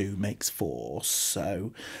 + 2 makes 4.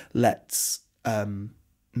 So let's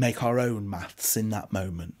make our own maths in that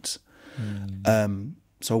moment.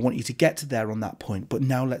 So I want you to get to there on that point. But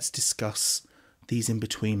now let's discuss these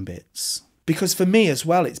in-between bits. Because for me as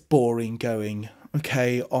well, it's boring going,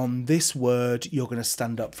 okay, on this word, you're going to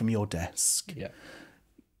stand up from your desk.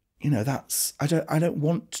 That's, I don't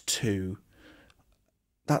want to,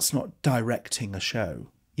 that's not directing a show.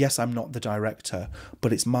 Yes, I'm not the director,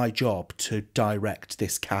 but it's my job to direct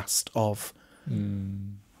this cast of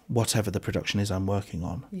whatever the production is I'm working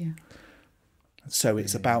on. So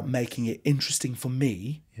it's about making it interesting for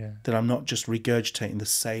me, that I'm not just regurgitating the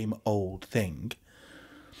same old thing.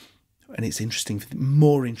 And it's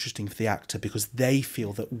more interesting for the actor, because they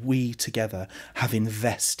feel that we together have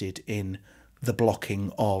invested in the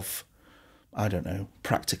blocking of, I don't know,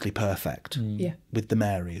 Practically Perfect with the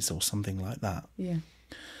Marys or something like that.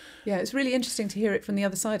 Yeah, it's really interesting to hear it from the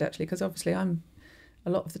other side, actually, because obviously I'm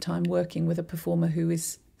a lot of the time working with a performer who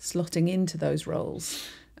is slotting into those roles,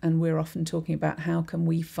 and we're often talking about how can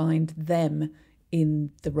we find them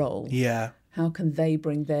in the role. How can they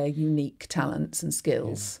bring their unique talents and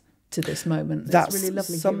skills to this moment? That's really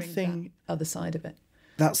lovely hearing that other side of it.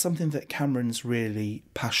 That's something that Cameron's really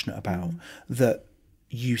passionate about, that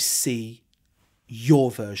you see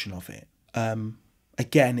your version of it.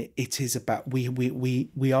 Again, it is about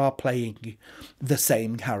we are playing the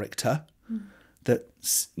same character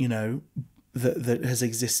that's, that has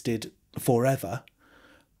existed forever,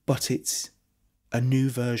 but it's a new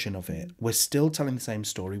version of it. We're still telling the same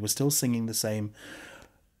story, we're still singing the same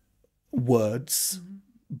words,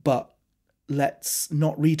 but let's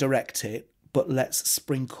not redirect it, but let's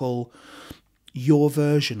sprinkle your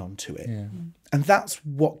version onto it. And that's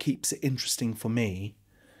what keeps it interesting for me,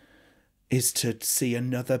 is to see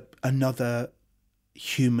another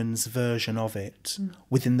human's version of it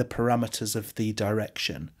within the parameters of the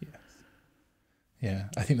direction.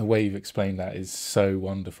 I think the way you've explained that is so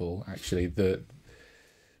wonderful, actually.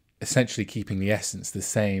 Essentially keeping the essence the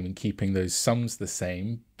same and keeping those sums the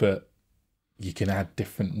same, but you can add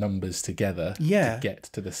different numbers together to get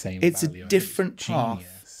to the same it's value. A different path.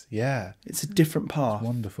 Genius. It's a different path. It's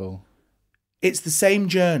wonderful. It's the same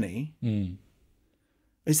journey,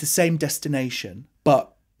 It's the same destination,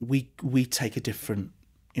 but we take a different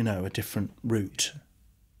route.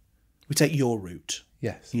 We take your route.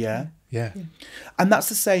 Yes. Yeah. Yeah. And that's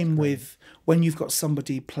the same with when you've got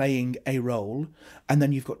somebody playing a role and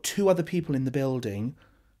then you've got two other people in the building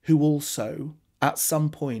who also at some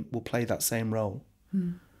point will play that same role.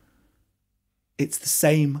 It's the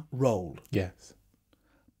same role. Yes.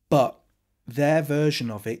 But their version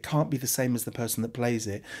of it can't be the same as the person that plays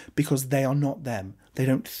it because they are not them. They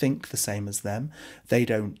don't think the same as them. They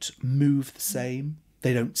don't move the same.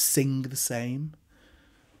 They don't sing the same.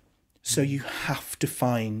 So you have to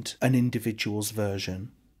find an individual's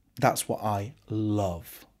version. That's what I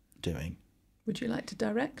love doing. Would you like to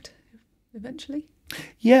direct eventually?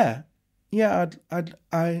 Yeah.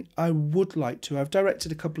 I would like to. I've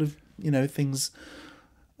directed a couple of things,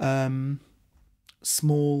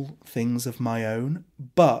 small things of my own,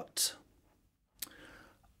 but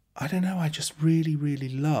I don't know. I just really, really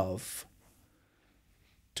love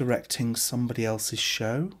directing somebody else's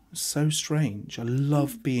show. It's so strange. I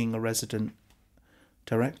love being a resident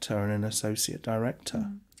director and an associate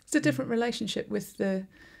director. It's a different relationship with the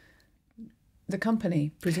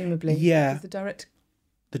company, presumably. Yeah. Because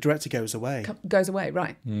the director goes away. Goes away,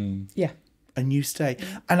 right. Yeah. And you stay.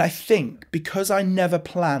 And I think because I never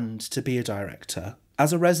planned to be a director,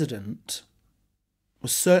 as a resident, or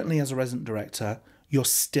certainly as a resident director, you're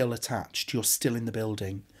still attached. You're still in the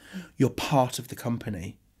building. You're part of the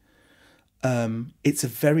company. It's a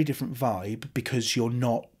very different vibe because you're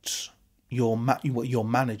not your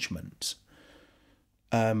management,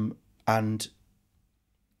 and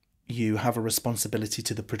you have a responsibility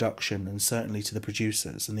to the production and certainly to the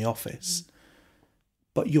producers and the office.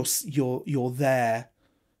 But you're there.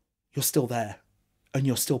 You're still there, and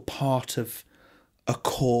you're still part of a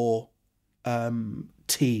core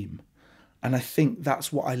team. And I think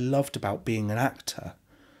that's what I loved about being an actor.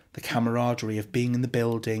 The camaraderie of being in the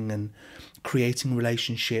building and creating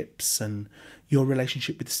relationships, and your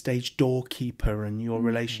relationship with the stage doorkeeper and your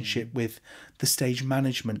relationship with the stage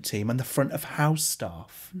management team and the front of house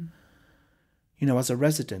staff. As a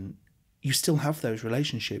resident, you still have those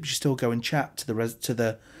relationships. You still go and chat to the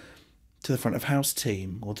front of house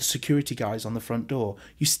team or the security guys on the front door.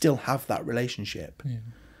 You still have that relationship. Yeah.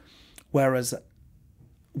 Whereas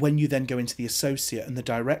when you then go into the associate and the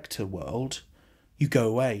director world, you go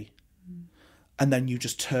away and then you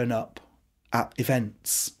just turn up at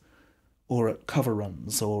events or at cover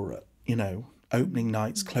runs or at, opening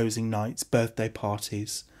nights, closing nights, birthday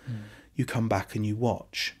parties. You come back and you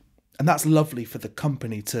watch. And that's lovely for the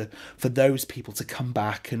company for those people to come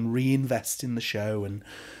back and reinvest in the show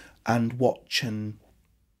and watch. And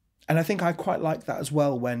I think I quite like that as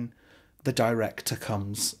well when the director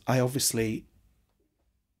comes. I obviously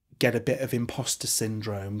get a bit of imposter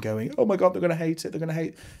syndrome going, oh my God, they're going to hate it. They're going to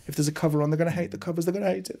hate, if there's a cover on, they're going to hate the covers. They're going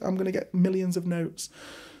to hate it. I'm going to get millions of notes.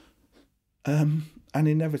 And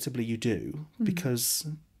inevitably you do, because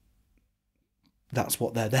that's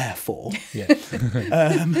what they're there for. Yeah.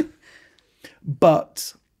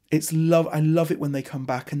 But I love it when they come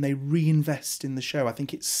back and they reinvest in the show. I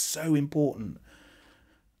think it's so important.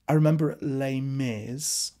 I remember at Les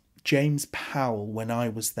Mis, James Powell, when I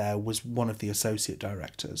was there, was one of the associate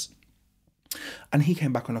directors. And he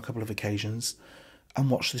came back on a couple of occasions and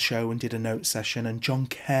watched the show and did a note session. And John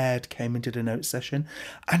Caird came and did a note session.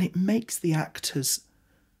 And it makes the actors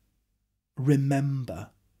remember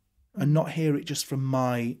and not hear it just from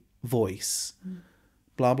my voice.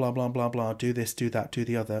 Blah, blah, blah, blah, blah, do this, do that, do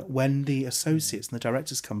the other. When the associates and the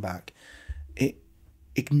directors come back, it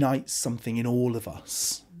ignites something in all of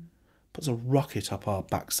us. Puts a rocket up our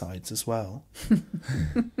backsides as well.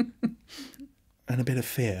 And a bit of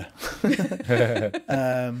fear.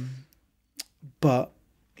 But,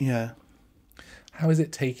 yeah. How is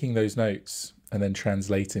it taking those notes and then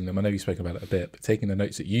translating them? I know you spoke about it a bit, but taking the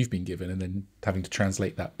notes that you've been given and then having to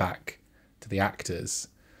translate that back to the actors.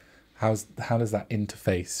 How does that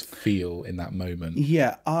interface feel in that moment?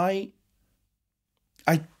 Yeah, I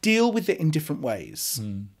deal with it in different ways.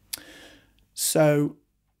 So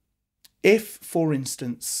if, for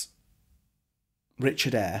instance,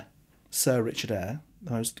 Sir Richard Eyre,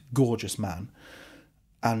 the most gorgeous man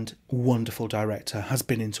and wonderful director, has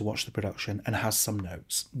been in to watch the production and has some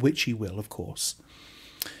notes, which he will, of course,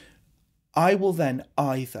 I will then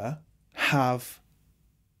either have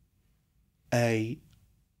a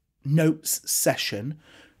notes session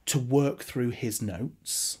to work through his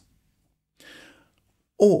notes,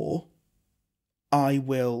 or I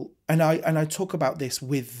will, and I talk about this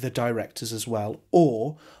with the directors as well,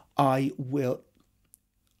 or I will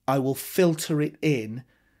filter it in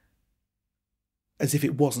as if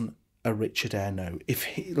it wasn't a Richard Eyre note. If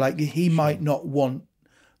he might not want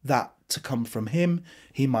that to come from him,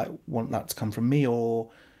 he might want that to come from me, or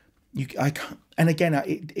I can't. And again,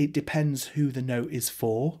 it depends who the note is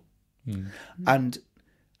for, and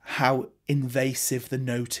how invasive the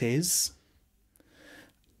note is.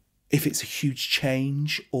 If it's a huge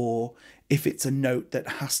change, or if it's a note that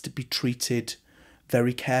has to be treated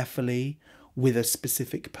very carefully with a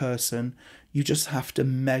specific person, you just have to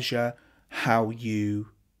measure how you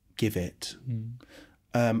give it.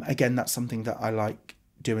 Again, that's something that I like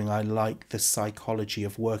doing. I like the psychology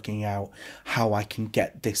of working out how I can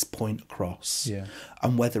get this point across,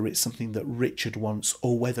 and whether it's something that Richard wants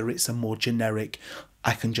or whether it's a more generic,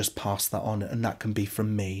 I can just pass that on, and that can be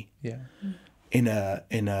from me. In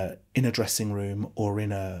a dressing room, or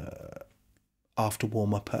in a after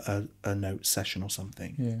warm up at a note session or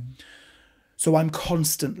something. So I'm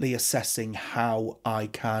constantly assessing how I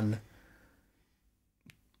can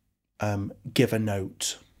give a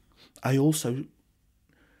note. I also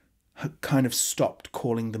kind of stopped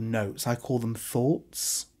calling them notes. I call them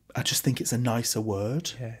thoughts. I just think it's a nicer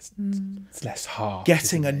word. It's less harsh.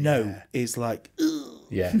 Getting a note is like,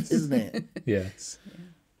 ugh, isn't it? Yes.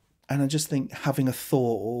 And I just think having a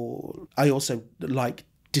thought, or I also like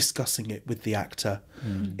discussing it with the actor.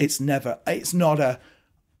 It's not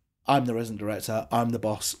I'm the resident director, I'm the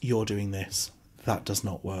boss, you're doing this. That does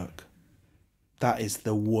not work. That is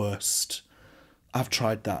the worst. I've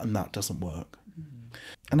tried that and that doesn't work.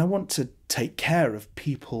 And I want to take care of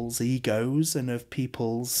people's egos and of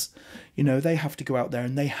people's, they have to go out there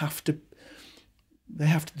and they're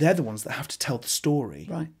the ones that have to tell the story.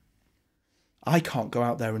 Right. I can't go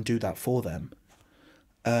out there and do that for them.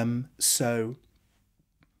 So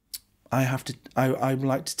I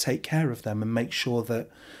like to take care of them and make sure that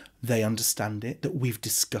they understand it, that we've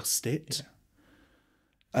discussed it.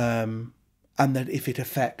 And that if it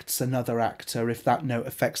affects another actor, if that note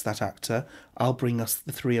affects that actor, I'll bring us,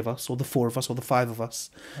 the 3 of us, or the 4 of us, or the 5 of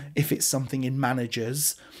us. Right. If it's something in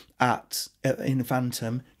managers in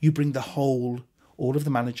Phantom, you bring all of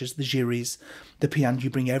the managers, the juries, the PN,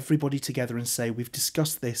 you bring everybody together and say, we've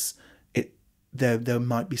discussed this. There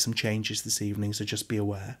might be some changes this evening, so just be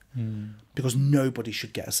aware. Because nobody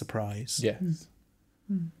should get a surprise. Yes.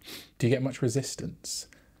 Do you get much resistance?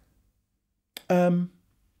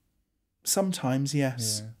 Sometimes,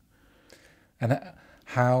 yes. And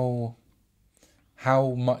how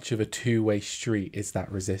much of a two-way street is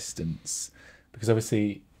that resistance? Because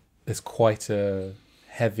obviously there's quite a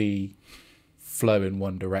heavy flow in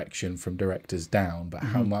one direction from directors down, but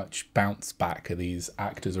how much bounce back are these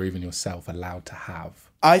actors or even yourself allowed to have?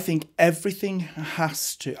 I think everything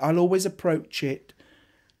has to. I'll always approach it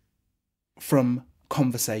from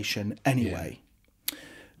conversation anyway.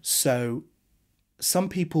 So some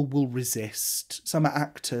people will resist, some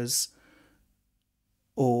actors,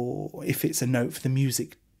 or if it's a note for the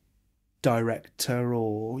music director,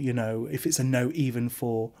 or, if it's a note even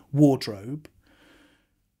for wardrobe,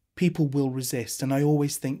 people will resist. And I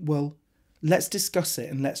always think, well, let's discuss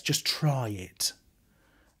it and let's just try it.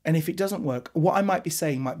 And if it doesn't work, what I might be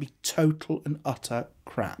saying might be total and utter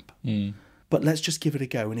crap. But let's just give it a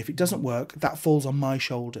go. And if it doesn't work, that falls on my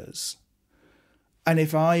shoulders. And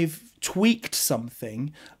if I've tweaked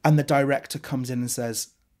something and the director comes in and says,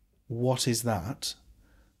 what is that?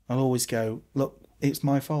 I'll always go, look, it's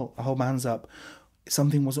my fault. I hold my hands up.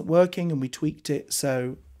 Something wasn't working and we tweaked it.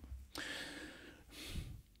 So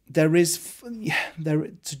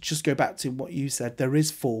to just go back to what you said, there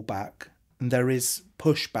is fallback and there is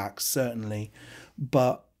pushback, certainly.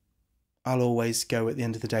 But I'll always go at the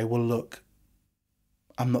end of the day, well, look,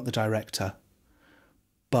 I'm not the director,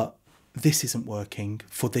 but this isn't working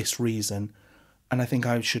for this reason. And I think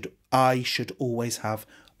I should always have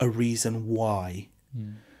a reason why.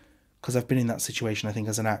 Because I've been in that situation, I think,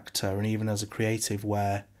 as an actor and even as a creative,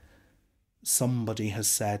 where somebody has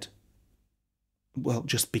said, well,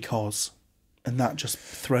 just because. And that just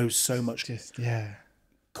throws so much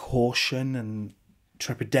caution and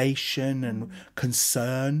trepidation and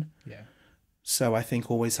concern. So I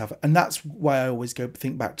think always have, and that's why I always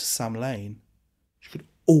think back to Sam Lane. She could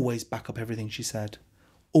always back up everything she said.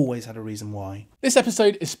 Always had a reason why. This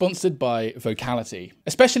episode is sponsored by Vocality,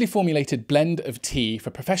 a specially formulated blend of tea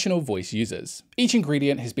for professional voice users. Each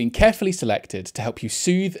ingredient has been carefully selected to help you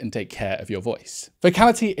soothe and take care of your voice.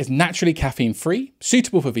 Vocality is naturally caffeine-free,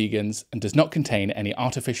 suitable for vegans, and does not contain any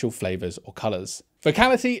artificial flavours or colours.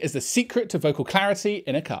 Vocality is the secret to vocal clarity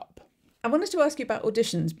in a cup. I wanted to ask you about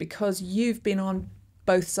auditions because you've been on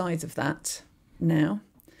both sides of that now.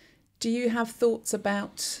 Do you have thoughts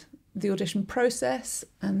about the audition process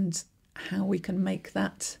and how we can make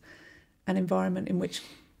that an environment in which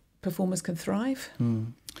performers can thrive?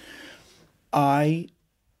 I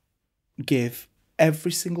give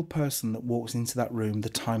every single person that walks into that room the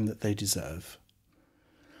time that they deserve.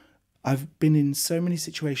 I've been in so many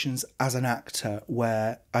situations as an actor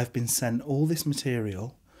where I've been sent all this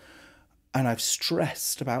material and I've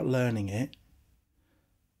stressed about learning it,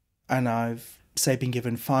 and I've, say, been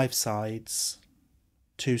given 5 sides,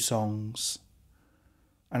 2 songs,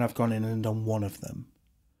 and I've gone in and done one of them.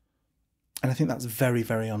 And I think that's very,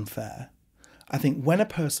 very unfair. I think when a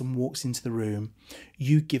person walks into the room,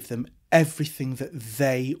 you give them everything that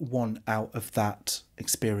they want out of that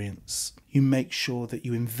experience. You make sure that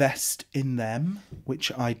you invest in them, which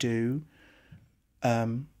I do.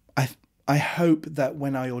 I hope that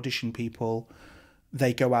when I audition people,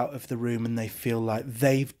 they go out of the room and they feel like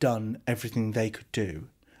they've done everything they could do.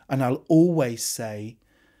 And I'll always say,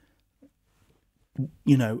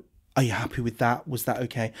 you know, are you happy with that? Was that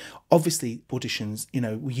okay? Obviously, auditions, you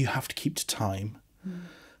know, you have to keep to time.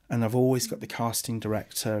 And I've always got the casting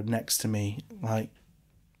director next to me, like,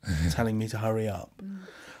 telling me to hurry up.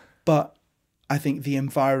 But I think the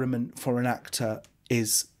environment for an actor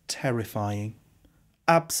is terrifying.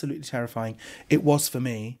 Absolutely terrifying. It was for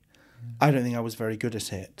me. I don't think I was very good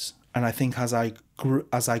at it. And I think as I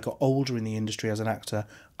got older in the industry as an actor,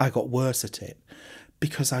 I got worse at it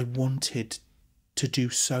because I wanted to do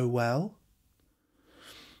so well.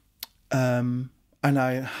 And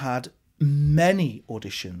I had many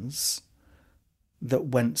auditions that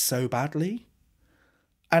went so badly.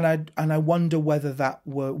 And I wonder whether that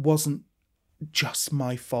wasn't just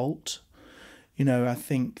my fault. You know, I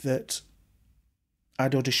think that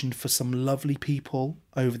I'd auditioned for some lovely people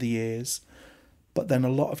over the years, but then a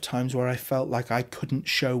lot of times where I felt like I couldn't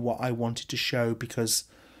show what I wanted to show because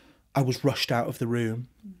I was rushed out of the room.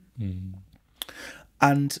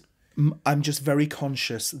 And I'm just very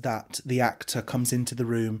conscious that the actor comes into the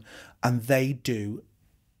room and they do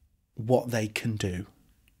what they can do.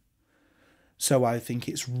 So I think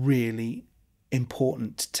it's really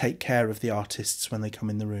important to take care of the artists when they come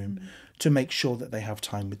in the room, to make sure that they have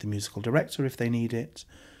time with the musical director if they need it.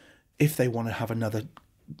 If they want to have another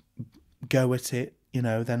go at it, you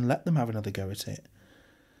know, then let them have another go at it.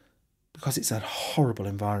 Because it's a horrible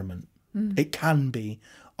environment. It can be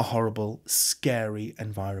a horrible, scary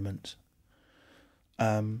environment.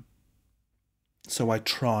 So I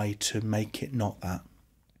try to make it not that.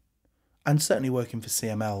 And certainly working for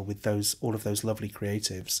CML with all of those lovely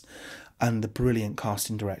creatives and the brilliant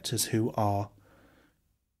casting directors who are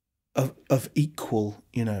of equal,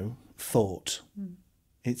 you know, thought.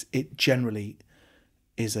 It generally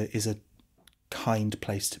is a kind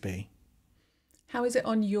place to be. How is it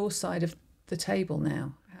on your side of the table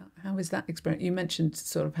now? How is that experience? You mentioned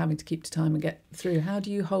sort of having to keep to time and get through. How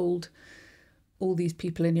do you hold all these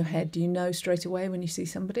people in your head? Do you know straight away when you see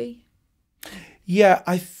somebody? Yeah,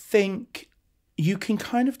 I think you can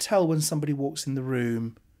kind of tell when somebody walks in the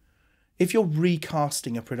room. If you're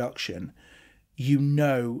recasting a production, you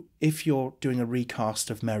know, if you're doing a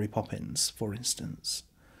recast of Mary Poppins, for instance,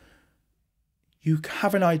 you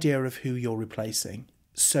have an idea of who you're replacing.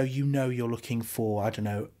 So you know you're looking for, I don't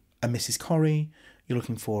know, a Mrs. Corrie, you're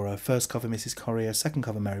looking for a first cover Mrs. Corrie, a second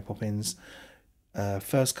cover Mary Poppins,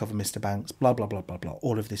 first cover Mr. Banks, blah, blah, blah, blah, blah,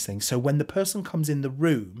 all of these things. So when the person comes in the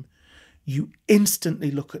room, you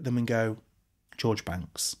instantly look at them and go, George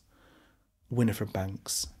Banks, Winifred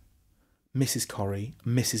Banks, Mrs. Corrie,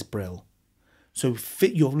 Mrs. Brill. So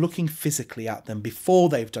you're looking physically at them before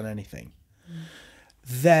they've done anything.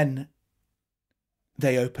 Then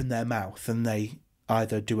they open their mouth and they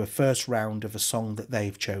either do a first round of a song that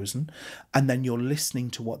they've chosen, and then you're listening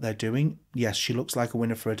to what they're doing. Yes, she looks like a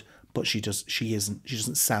Winifred, but she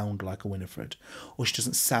doesn't sound like a Winifred, or she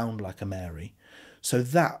doesn't sound like a Mary. So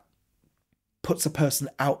that puts a person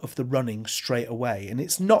out of the running straight away. And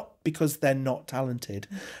it's not because they're not talented.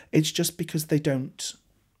 It's just because they don't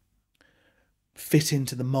fit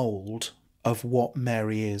into the mould of what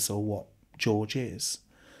Mary is or what George is.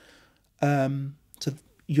 So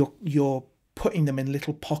you're putting them in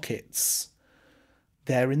little pockets.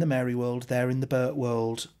 They're in the Mary world, they're in the Bert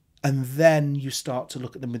world, and then you start to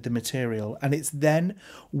look at them with the material. And it's then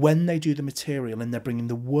when they do the material and they're bringing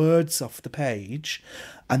the words off the page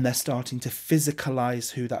and they're starting to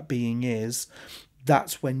physicalise who that being is,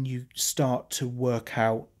 that's when you start to work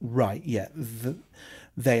out, right, yeah,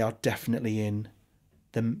 they are definitely in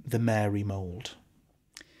the Mary mould.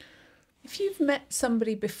 If you've met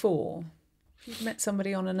somebody before, if you've met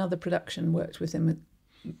somebody on another production, worked with them,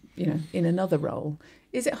 you know, in another role,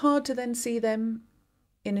 is it hard to then see them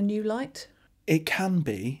in a new light? It can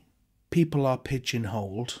be. People are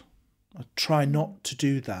pigeonholed. I try not to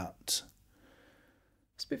do that.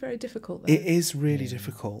 be very difficult, though. It is really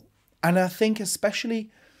difficult. And I think especially,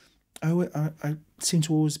 I seem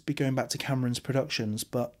to always be going back to Cameron's productions,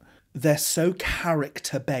 but they're so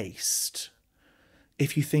character-based.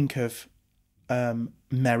 If you think of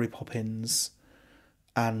Mary Poppins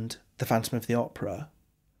and The Phantom of the Opera,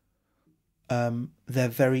 they're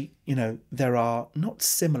very, there are not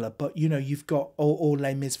similar, but, you've got, or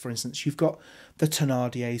Les Mis, for instance, you've got the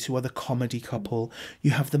Thénardiers, who are the comedy couple.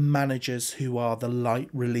 You have the managers, who are the light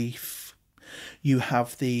relief. You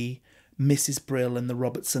have the Mrs. Brill and the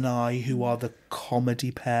Roberts and I, who are the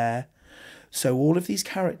comedy pair. So all of these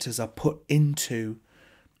characters are put into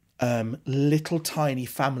little tiny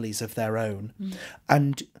families of their own.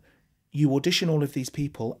 And you audition all of these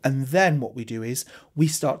people, and then what we do is we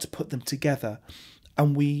start to put them together,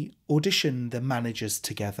 and we audition the managers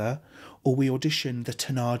together, or we audition the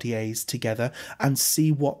Thénardiers together and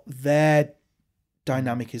see what their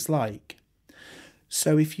dynamic is like.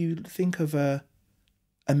 So if you think of a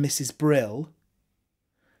Mrs. Brill,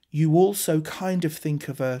 you also kind of think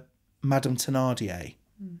of a Madame Thénardier.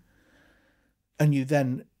 And you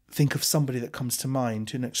then think of somebody that comes to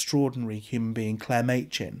mind, an extraordinary human being, Claire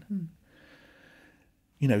Machin.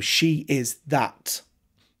 She is that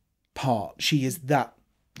part. She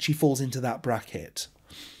falls into that bracket.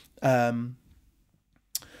 So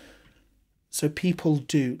people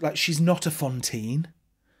do, like, she's not a Fontaine,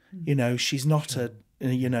 she's not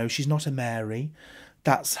she's not a Mary.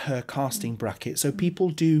 That's her casting bracket. So people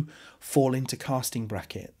do fall into casting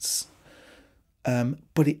brackets.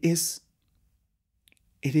 But it is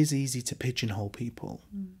easy to pigeonhole people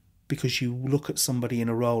because you look at somebody in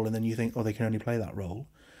a role and then you think, oh, they can only play that role.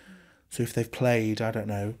 So if they've played, I don't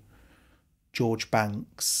know, George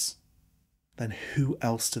Banks, then who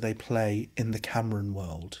else do they play in the Cameron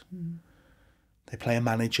world? They play a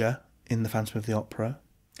manager in The Phantom of the Opera.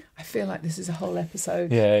 I feel like this is a whole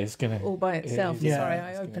episode. Yeah, it's gonna all by itself. Sorry,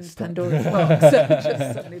 I opened Pandora's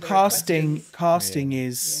box. Casting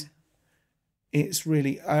is. It's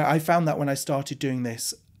really. I found that when I started doing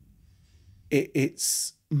this,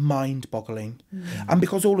 it's mind-boggling, and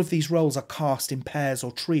because all of these roles are cast in pairs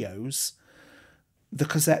or trios, the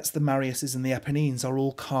Cosettes, the Mariuses, and the Apennines are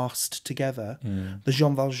all cast together. The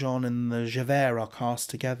Jean Valjean and the Javert are cast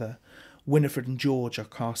together. Winifred and George are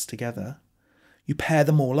cast together. You pair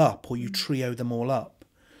them all up, or you trio them all up.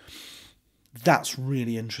 That's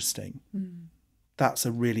really interesting. That's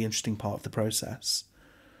a really interesting part of the process.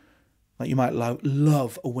 Like, you might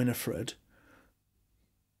love a Winifred,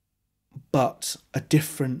 but a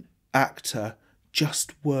different actor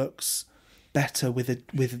just works better with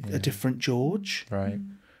a different George. Right.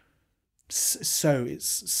 So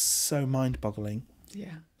it's so mind-boggling. Yeah.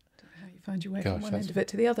 Don't know how you find your way from one end of it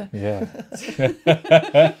to the other. Yeah.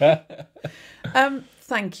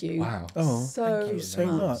 Thank you. Wow. Oh, thank you so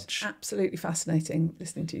much. Absolutely fascinating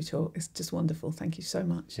listening to you talk. It's just wonderful. Thank you so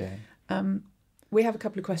much. Yeah. We have a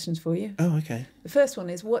couple of questions for you. Oh, okay. The first one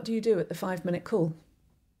is, what do you do at the 5-minute call?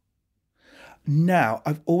 Now,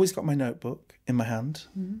 I've always got my notebook in my hand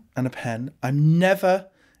and a pen. I'm never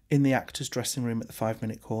in the actor's dressing room at the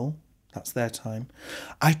 5-minute call. That's their time.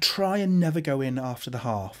 I try and never go in after the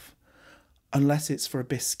half, unless it's for a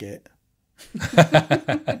biscuit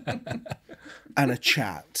and a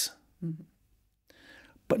chat.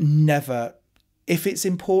 But never, if it's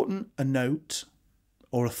important, a note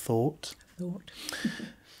or a thought.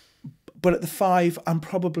 But at the 5, I'm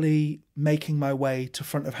probably making my way to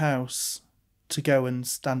front of house to go and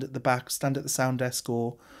stand at the back, stand at the sound desk,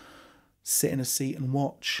 or sit in a seat and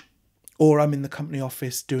watch. Or I'm in the company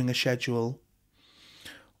office doing a schedule.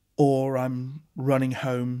 Or I'm running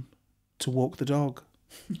home to walk the dog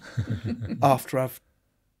after I've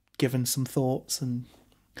given some thoughts.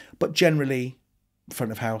 But generally,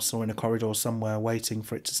 front of house or in a corridor somewhere waiting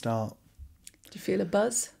for it to start. Do you feel a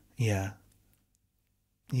buzz? Yeah.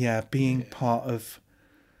 Yeah, being part of...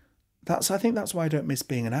 I think that's why I don't miss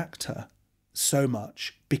being an actor so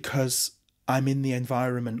much, because I'm in the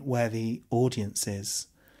environment where the audience is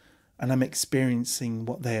and I'm experiencing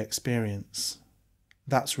what they experience.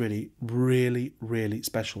 That's really, really, really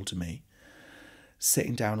special to me.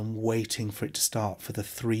 Sitting down and waiting for it to start for the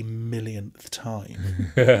 3 millionth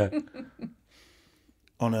time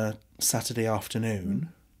on a Saturday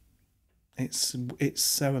afternoon. It's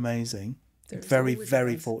so amazing. Very,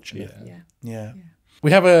 very fortunate. Yeah.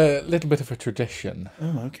 We have a little bit of a tradition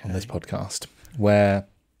on this podcast where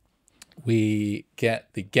we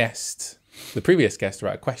get the previous guest, to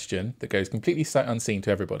write a question that goes completely sight unseen to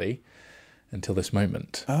everybody until this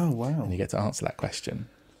moment. Oh, wow. And you get to answer that question.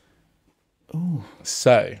 Oh.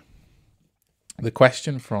 So, the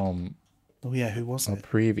question from Oh yeah, who was our it?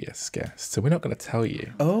 previous guest. So we're not going to tell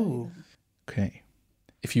you. Oh, Okay.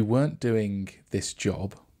 If you weren't doing this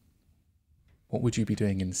job, what would you be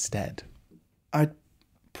doing instead? I'd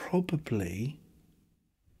probably...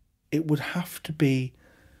 It would have to be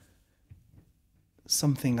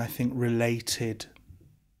something, I think, related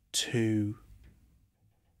to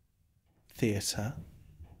theatre.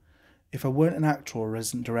 If I weren't an actor or a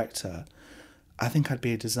resident director, I think I'd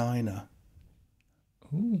be a designer.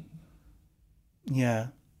 Ooh. Yeah,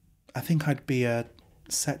 I think I'd be a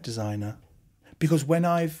set designer. Because when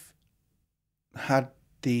I've had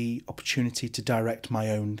the opportunity to direct my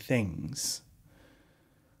own things,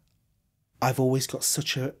 I've always got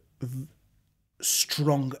such a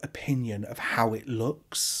strong opinion of how it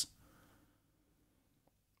looks.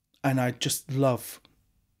 And I just love...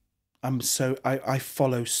 I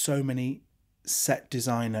follow so many set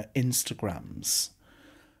designer Instagrams,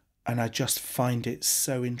 and I just find it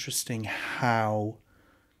so interesting how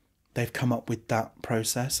they've come up with that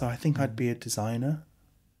process. So I think I'd be a designer.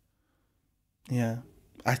 Yeah.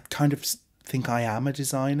 I kind of think I am a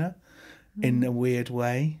designer in a weird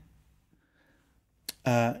way.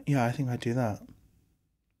 Yeah, I think I'd do that.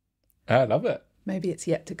 I love it. Maybe it's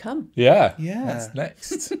yet to come. Yeah. Yeah. That's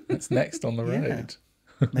next. That's next on the Yeah. road.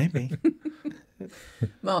 Maybe.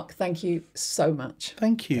 Mark, thank you so much.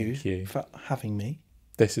 Thank you, Thank you. for having me.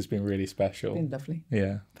 This has been really special. It's been lovely.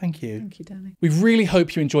 Yeah. Thank you. Thank you, Danny. We really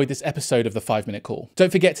hope you enjoyed this episode of the 5-Minute Call.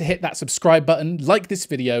 Don't forget to hit that subscribe button, like this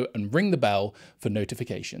video, and ring the bell for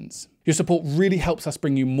notifications. Your support really helps us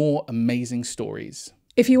bring you more amazing stories.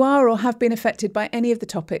 If you are or have been affected by any of the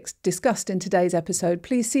topics discussed in today's episode,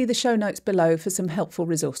 please see the show notes below for some helpful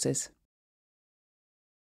resources.